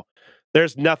fucking now.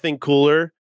 There's nothing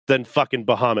cooler than fucking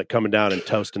Bahamut coming down and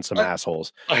toasting some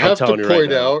assholes. I have to telling you right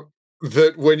point now. out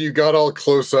that when you got all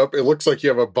close up, it looks like you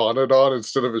have a bonnet on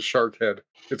instead of a shark head.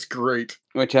 It's great.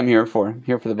 Which I'm here for. I'm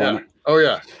here for the bonnet. Yeah. Oh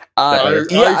yeah.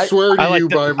 Yeah, I swear to I you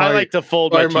by my I like to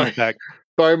fold my teeth back.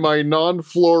 by my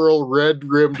non-floral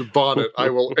red-rimmed bonnet, I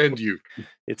will end you.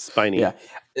 It's spiny. Yeah.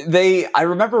 I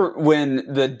remember when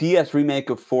the DS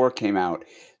remake of 4 came out,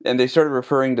 and they started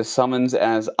referring to summons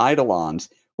as Eidolons,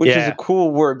 which is a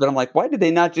cool word, but I'm like, why did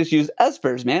they not just use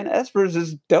Espers, man? Espers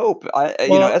is dope.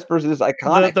 Espers is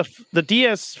iconic. The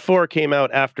DS4 came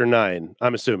out after 9,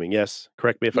 I'm assuming. Yes,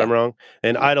 correct me if I'm wrong.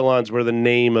 And Eidolons were the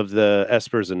name of the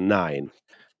Espers in 9.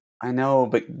 I know,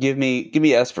 but give me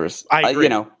Espers. I agree.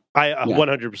 I 100%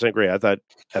 100% agree. I thought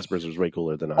Espers was way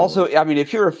cooler than Eidolons. Also, I mean,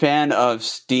 if you're a fan of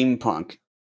steampunk,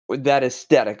 that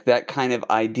aesthetic, that kind of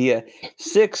idea,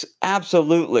 6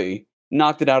 absolutely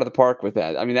knocked it out of the park with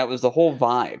that. I mean, that was the whole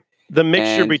vibe. The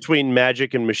mixture between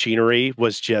magic and machinery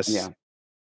was just...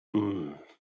 Well,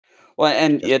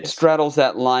 and it straddles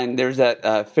that line. There's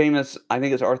that famous, I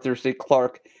think it's Arthur C.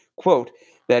 Clarke quote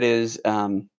that is,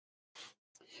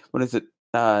 what is it?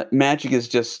 Magic is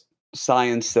just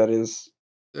science that is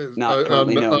not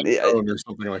currently known. Or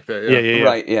something like that. Yeah.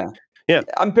 Right, yeah. Yeah,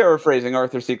 I'm paraphrasing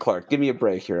Arthur C. Clarke. Give me a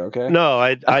break here, okay? No,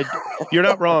 I you're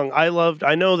not wrong. I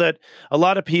know that a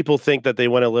lot of people think that they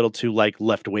went a little too like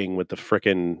left wing with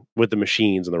the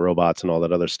machines and the robots and all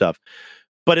that other stuff.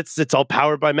 But it's all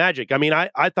powered by magic. I mean,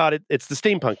 I thought it's the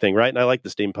steampunk thing, right? And I like the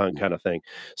steampunk kind of thing.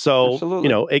 So,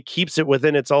 absolutely. It keeps it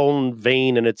within its own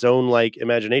vein and its own like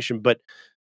imagination. But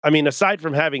I mean, aside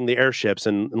from having the airships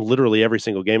and literally every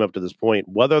single game up to this point,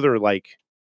 what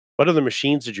other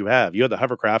machines did you have? You had the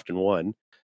hovercraft in 1.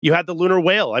 You had the lunar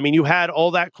whale. I mean, you had all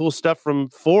that cool stuff from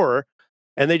 4,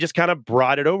 and they just kind of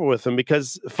brought it over with them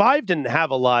because 5 didn't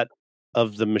have a lot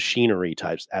of the machinery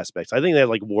types aspects. I think they had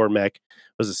like War Mech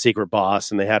was a secret boss,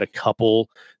 and they had a couple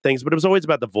things, but it was always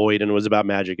about the void, and it was about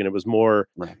magic, and it was more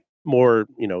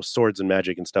swords and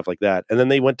magic and stuff like that. And then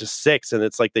they went to 6, and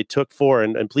it's like they took 4,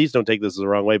 and please don't take this the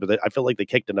wrong way, but I feel like they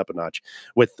kicked it up a notch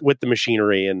with the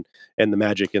machinery and the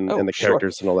magic and the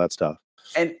characters and all that stuff.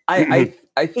 And I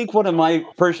think one of my,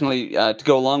 personally, to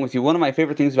go along with you, one of my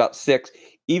favorite things about 6,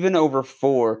 even over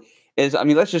 4, is, I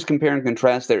mean, let's just compare and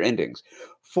contrast their endings.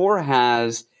 4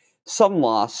 has some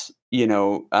loss,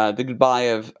 the goodbye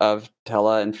of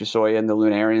Tela and Fusoya and the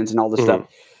Lunarians and all this stuff.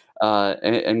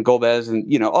 And Golbez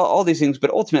and all these things, but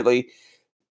ultimately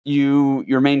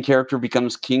your main character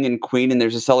becomes king and queen, and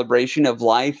there's a celebration of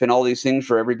life and all these things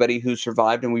for everybody who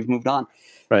survived, and we've moved on.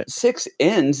 Right. 6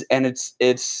 ends, and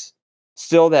it's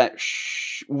still that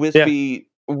wispy,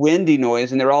 windy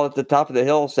noise, and they're all at the top of the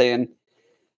hill saying,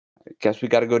 "I guess we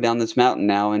got to go down this mountain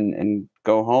now and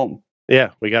go home."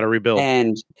 Yeah, we got to rebuild.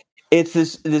 And it's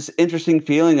this interesting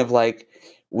feeling of like,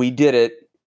 we did it.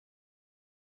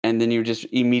 And then you're just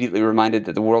immediately reminded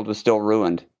that the world was still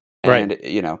ruined. And,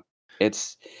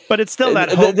 it's... But it's still that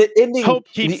hope. The ending, hope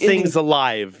keeps things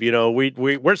alive.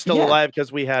 We're still alive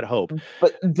because we had hope.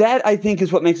 But that, I think,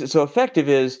 is what makes it so effective,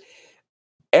 is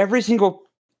every single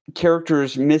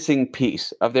character's missing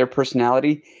piece of their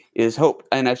personality is hope.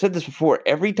 And I've said this before.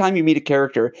 Every time you meet a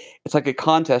character, it's like a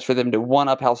contest for them to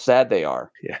one-up how sad they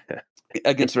are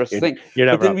against the rest of the thing.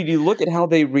 But then when you look at how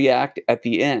they react at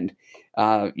the end,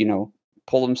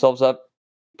 pull themselves up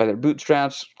by their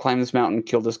bootstraps, climb this mountain,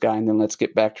 kill this guy, and then let's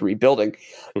get back to rebuilding.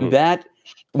 That,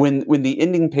 when the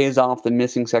ending pays off the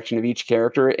missing section of each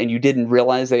character, and you didn't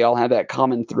realize they all had that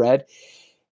common thread,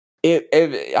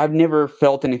 I've never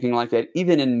felt anything like that,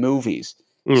 even in movies.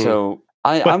 So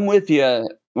I'm with you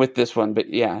with this one, but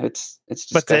yeah, it's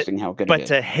disgusting how good it is.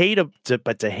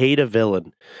 But to hate a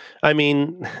villain, I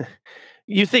mean.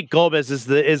 You think Golbez is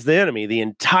the enemy the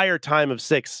entire time of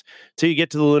 6 till you get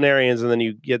to the Lunarians, and then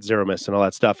you get Zero Mist and all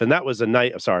that stuff. And that was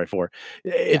a 4.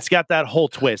 It's got that whole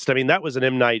twist. I mean, that was an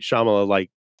M. Night Shyamalan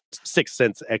like Sixth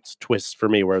Sense X twist for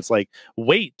me, where it's like,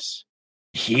 wait,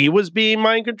 he was being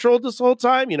mind controlled this whole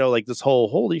time, like this whole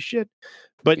holy shit.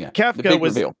 But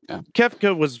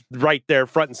Kefka was right there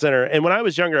front and center. And when I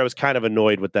was younger, I was kind of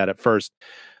annoyed with that at first.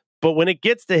 But when it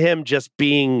gets to him just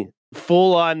being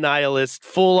full on nihilist,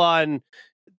 full on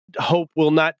hope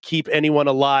will not keep anyone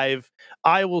alive.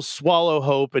 I will swallow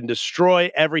hope and destroy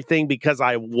everything because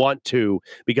I want to,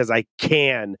 because I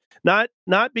can. Not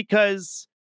because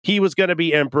he was going to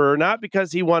be emperor, not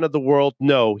because he wanted the world.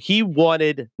 No, he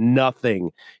wanted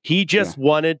nothing. He just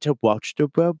wanted to watch the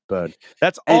world burn.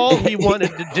 That's all he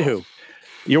wanted to do.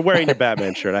 You're wearing your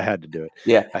Batman shirt. I had to do it.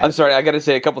 Yeah, I'm sorry. I got to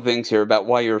say a couple things here about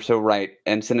why you're so right.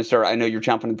 And Sinister, I know you're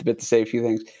chomping at the bit to say a few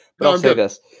things, but I'll say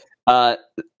this.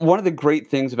 One of the great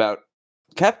things about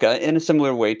Kefka, in a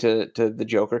similar way to the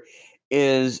Joker,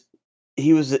 is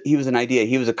he was an idea.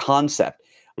 He was a concept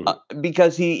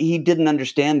because he didn't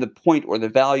understand the point or the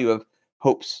value of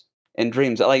hopes and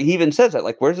dreams. Like he even says that.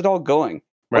 Like, where's it all going?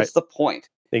 What's the point?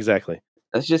 Exactly.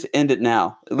 Let's just end it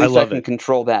now. At least I can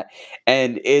control that.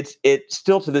 And it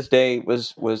still to this day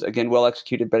was again well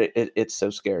executed, but it's so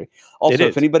scary. Also,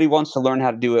 if anybody wants to learn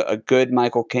how to do a good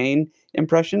Michael Caine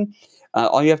impression,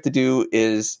 all you have to do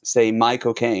is say my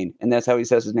cocaine, and that's how he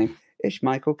says his name. It's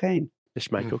Michael Caine. It's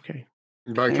Michael Caine.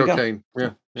 Michael Caine.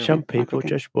 Yeah. Some people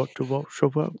just want to work.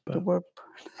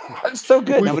 It's so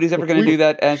good. Nobody's ever going to do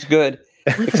that as good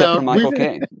except for Michael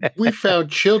Caine. We found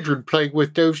children playing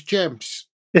with those gems.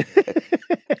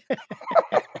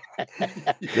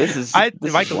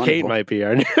 Michael Caine might be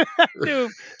our new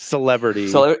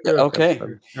celebrity. Okay. All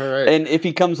right. And if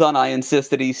he comes on, I insist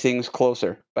that he sings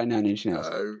 "Closer" by Nine Inch Nails.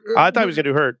 I thought he was going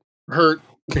to do "Hurt." Hurt.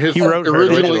 He wrote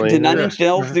originally. Did Nine Inch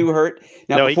Nails do "Hurt"?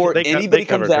 Now, before anybody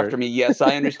comes after me, yes,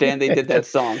 I understand they did that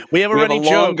song. We have a running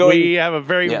joke. We have a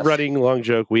very running long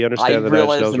joke. We understand. I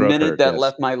realized the minute that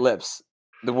left my lips,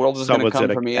 the world was going to come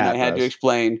for me, and I had to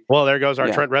explain. Well, there goes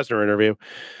our Trent Reznor interview.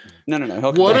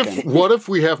 No. What if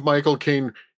we have Michael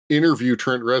Caine interview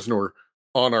Trent Reznor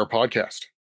on our podcast?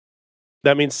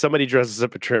 That means somebody dresses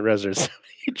up as Trent Reznor.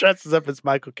 Somebody dresses up as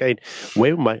Michael Caine.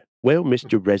 Well,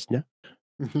 Mr. Reznor,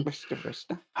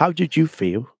 how did you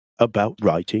feel about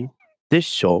writing this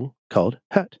song called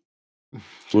 "Hurt"?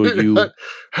 Were you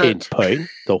in pain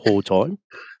the whole time,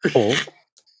 or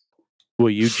were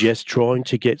you just trying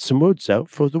to get some words out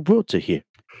for the world to hear?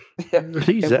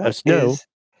 Please let us know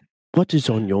what is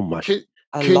on your mind.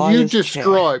 Can you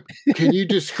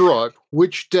describe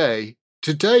which day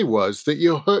today was that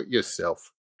you hurt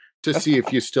yourself to see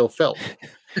if you still felt?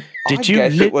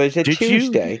 It was a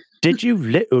Tuesday. Did you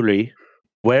literally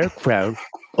wear a crown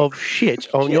of shit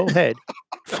on your head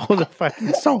for the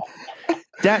fucking song?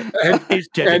 That is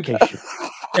dedication.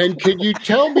 And can you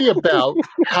tell me about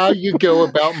how you go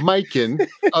about making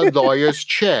a lawyer's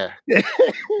chair?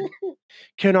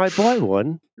 Can I buy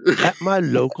one at my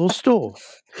local store?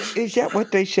 Is that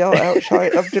what they sell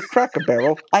outside of the Cracker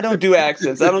Barrel? I don't do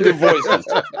accents. I don't do voices.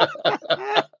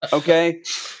 Okay?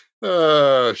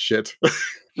 Shit.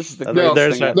 This is the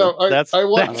greatest thing.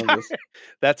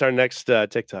 That's our next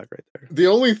TikTok right there. The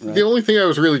only thing I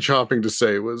was really chomping to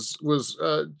say was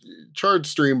Chard's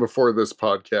stream before this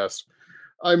podcast.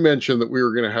 I mentioned that we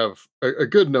were going to have a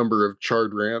good number of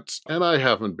Chard rants, and I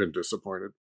haven't been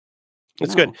disappointed.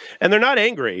 It's good, and they're not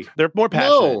angry. They're more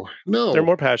passionate. No, they're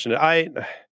more passionate.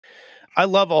 I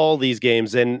love all these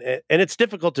games, and it's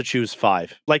difficult to choose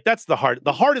 5. Like that's the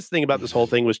hardest thing about this whole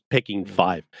thing was picking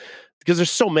 5 because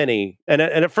there's so many. And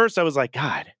at first I was like,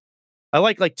 God, I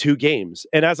like 2 games.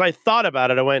 And as I thought about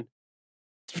it, I went,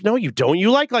 no, you don't. You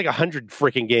like 100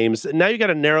 freaking games. And now you got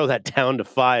to narrow that down to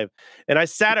 5. And I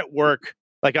sat at work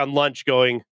like on lunch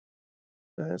going,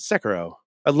 Sekiro.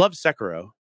 I love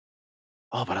Sekiro.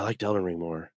 Oh, but I like Elden Ring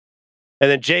more. And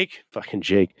then Jake,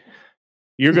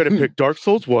 you're going to pick Dark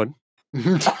Souls 1,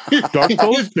 Dark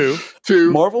Souls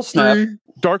 2, Marvel Snap,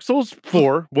 Dark Souls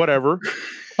 4, whatever,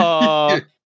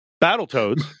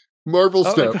 Battletoads, Marvel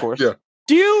Snap, of course. Yeah.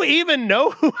 Do you even know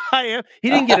who I am? He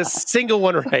didn't get a single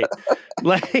one right.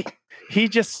 Like he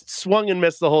just swung and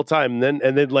missed the whole time.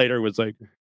 And then later was like,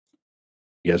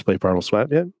 "You guys play Marvel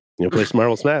Snap yet? You play some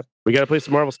Marvel Snap? We got to play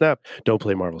some Marvel Snap. Don't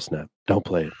play Marvel Snap. Don't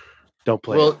play it. Don't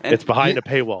play it. It's behind a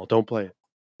paywall. Don't play it."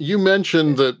 You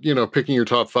mentioned that, picking your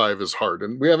top 5 is hard,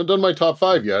 and we haven't done my top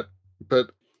 5 yet,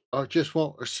 but I just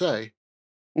want to say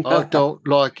I don't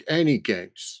like any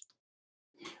games.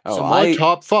 So my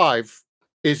top 5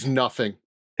 is nothing.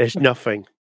 It's nothing.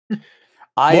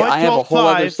 I have a whole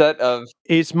other set of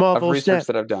Snap research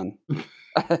that I've done.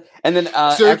 And then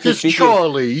Circus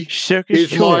Charlie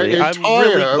is my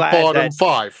entire bottom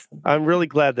 5. I'm really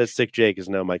glad that Sick Jake is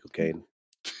now Michael Caine.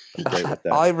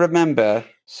 I remember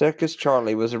Circus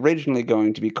Charlie was originally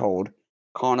going to be called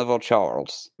Carnival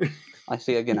Charles. I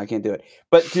see again, I can't do it.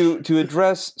 But to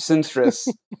address Sinstress,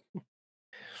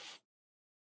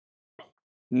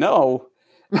 no.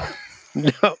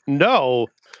 That's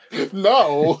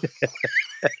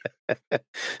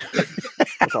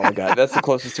all I got. That's the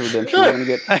closest to redemption we're gonna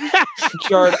get.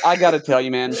 Chard, I gotta tell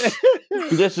you, man,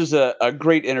 this is a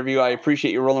great interview. I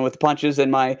appreciate you rolling with the punches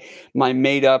and my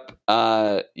made up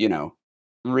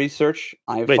research.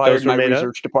 I fired my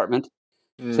research department.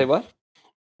 Say what?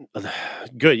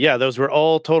 Good. Yeah, those were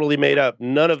all totally made up.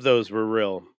 None of those were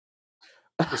real.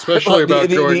 Especially about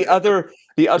the other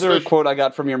especially- quote I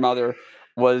got from your mother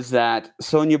was that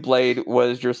Sonya Blade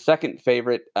was your second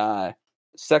favorite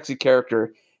sexy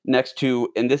character next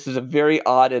to, and this is a very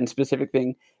odd and specific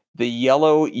thing, the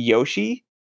yellow Yoshi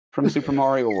from Super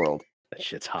Mario World. That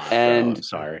shit's hot, And bro. I'm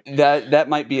sorry. That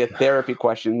might be a therapy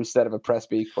question instead of a press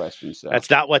B question. So That's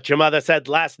not what your mother said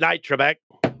last night, Trebek.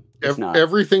 it's not.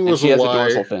 everything And was she a has a lie.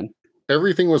 dorsal fin.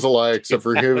 Everything was a lie except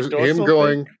for him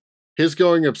going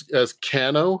as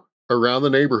Kano around the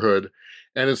neighborhood,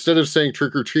 and instead of saying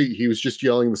trick or treat, he was just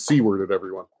yelling the C word at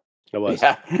everyone. I was.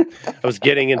 Yeah. I was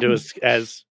getting into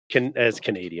as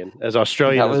Canadian, as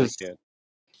Australian That as was I can.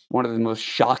 one of the most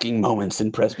shocking moments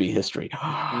in Presby history.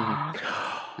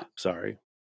 Sorry.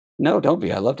 No, don't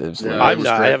be. I loved it. It was Yeah, hilarious. I'm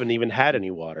not. I great. haven't even had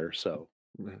any water, so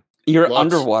You're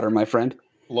Lots- underwater, my friend.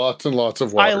 Lots and lots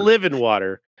of water. I live in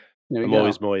water. There you I'm go.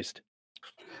 always moist.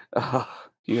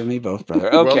 You and me both,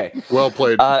 brother. Okay. Well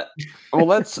played. Well,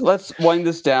 let's wind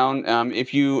this down.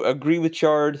 If you agree with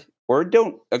Chard or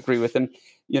don't agree with him,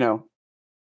 go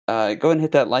ahead and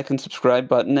hit that like and subscribe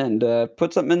button and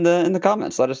put something in the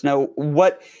comments. Let us know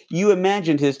what you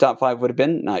imagined his top 5 would have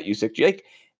been. Not you, Sick Jake,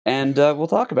 and we'll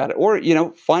talk about it. Or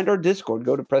find our Discord.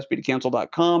 Go to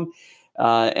pressbtocancel.com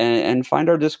and find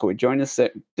our Discord. Join us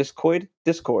at Discord.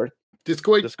 Discord.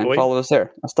 And follow us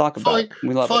there. Let's talk about it.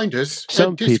 We love it. Find us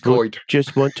Some at people Discord.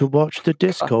 just want to watch the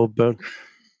Discord burn.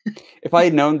 If I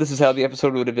had known this is how the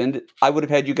episode would have ended, I would have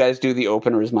had you guys do the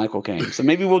opener as Michael Caine. So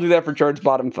maybe we'll do that for Chard's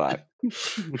bottom 5. I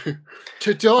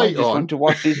Today just on want to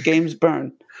watch these games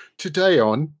burn.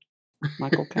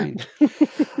 Michael Caine.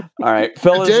 All right,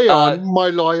 fellas. Today on my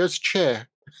liar's chair.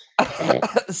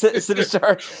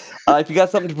 Sinister, if you got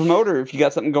something to promote or if you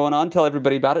got something going on, tell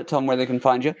everybody about it. Tell them where they can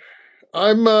find you.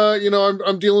 I'm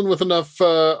dealing with enough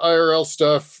IRL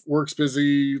stuff. Work's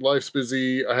busy, life's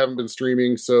busy. I haven't been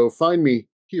streaming, so find me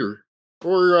here.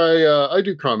 Or I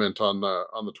do comment on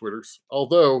the Twitters.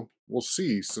 Although we'll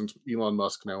see, since Elon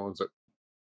Musk now owns it.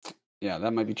 Yeah,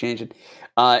 that might be changing.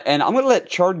 And I'm going to let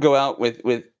Chard go out with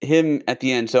him at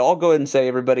the end. So I'll go ahead and say,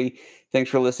 everybody, thanks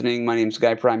for listening. My name's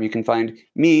Guy Prime. You can find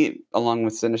me along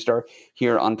with Sinistar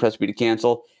here on Press B to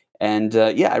Cancel. And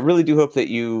I really do hope that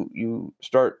you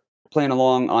start playing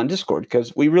along on Discord,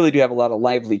 because we really do have a lot of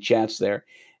lively chats there.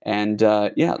 And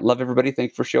love everybody.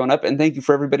 Thank you for showing up. And thank you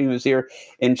for everybody who's here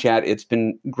in chat. It's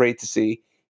been great to see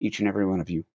each and every one of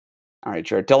you. All right,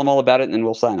 Chard, tell them all about it and then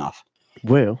we'll sign off.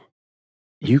 Well,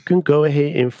 you can go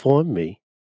ahead and find me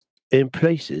in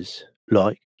places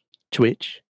like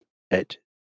Twitch at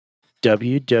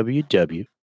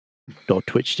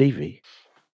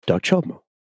www.twitchtv.com.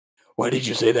 Why did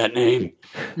you say that name?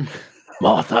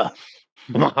 Martha.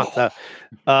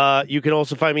 You can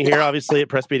also find me here, obviously, at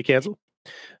Press B to Cancel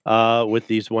with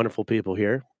these wonderful people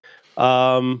here.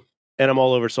 And I'm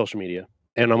all over social media.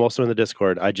 And I'm also in the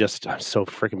Discord. I'm so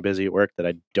freaking busy at work that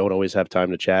I don't always have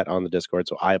time to chat on the Discord,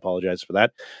 so I apologize for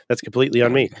that. That's completely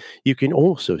on me. You can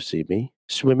also see me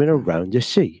swimming around the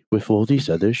sea with all these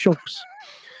other sharks.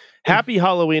 Happy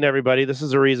Halloween, everybody. This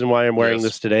is the reason why I'm wearing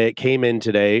this today. It came in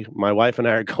today. My wife and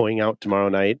I are going out tomorrow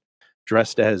night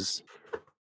dressed as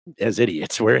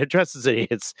idiots. We're dressed as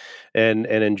idiots and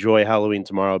enjoy Halloween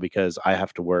tomorrow because I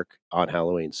have to work on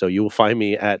Halloween. So you will find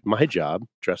me at my job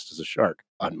dressed as a shark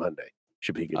on Monday.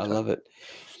 Should be a good time. I love it.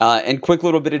 And quick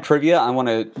little bit of trivia. I want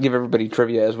to give everybody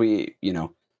trivia as we,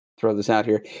 throw this out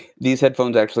here. These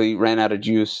headphones actually ran out of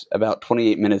juice about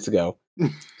 28 minutes ago.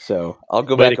 So I'll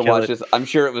go back and watch this. I'm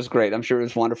sure it was great. I'm sure it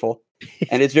was wonderful.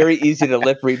 And it's very easy to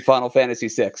lip read Final Fantasy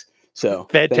VI. So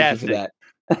fantastic. Thank you for that.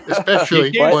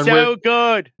 Especially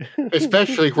good.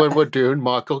 Especially when we're doing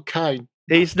Michael Caine.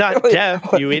 He's not deaf,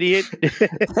 you idiot.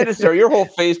 Sir, your whole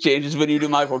face changes when you do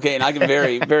Michael Caine. I can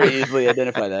very, very easily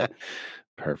identify that.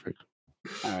 Perfect.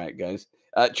 All right, guys.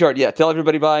 Chard, tell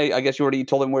everybody bye. I guess you already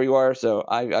told them where you are, so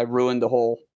I ruined the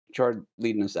whole Chard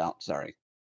leading us out. Sorry.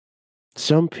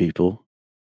 Some people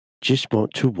just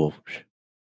want to watch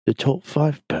the top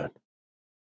 5 burn.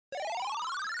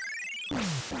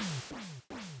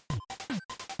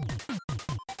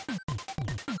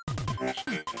 Press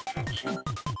B to Cancel.